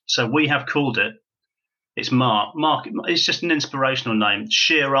covers. So we have called it, it's Mark, it's just an inspirational name,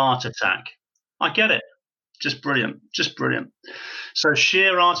 Sheer Art Attack. I get it. Just brilliant. So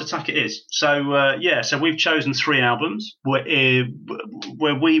Sheer Art Attack it is. So, so we've chosen 3 albums where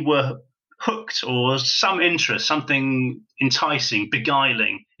we were hooked or some interest, something enticing,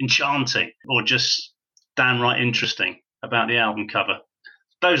 beguiling, enchanting, or just downright interesting about the album cover.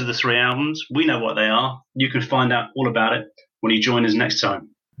 Those are the 3 albums. We know what they are. You can find out all about it when you join us next time.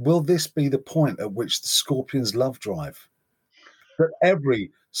 Will this be the point at which the Scorpions' love drive that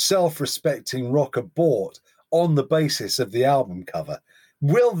every self-respecting rocker bought on the basis of the album cover?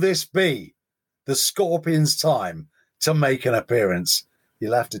 Will this be the Scorpions' time to make an appearance?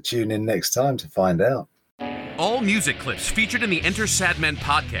 You'll have to tune in next time to find out. All music clips featured in the Enter Sadmen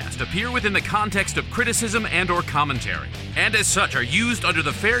podcast appear within the context of criticism and/or commentary, and as such are used under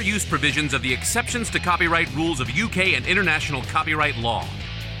the fair use provisions of the exceptions to copyright rules of UK and international copyright law.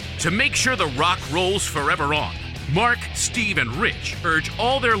 To make sure the rock rolls forever on, Mark, Steve, and Rich urge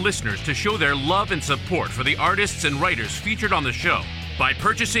all their listeners to show their love and support for the artists and writers featured on the show by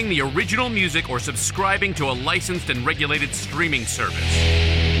purchasing the original music or subscribing to a licensed and regulated streaming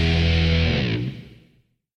service.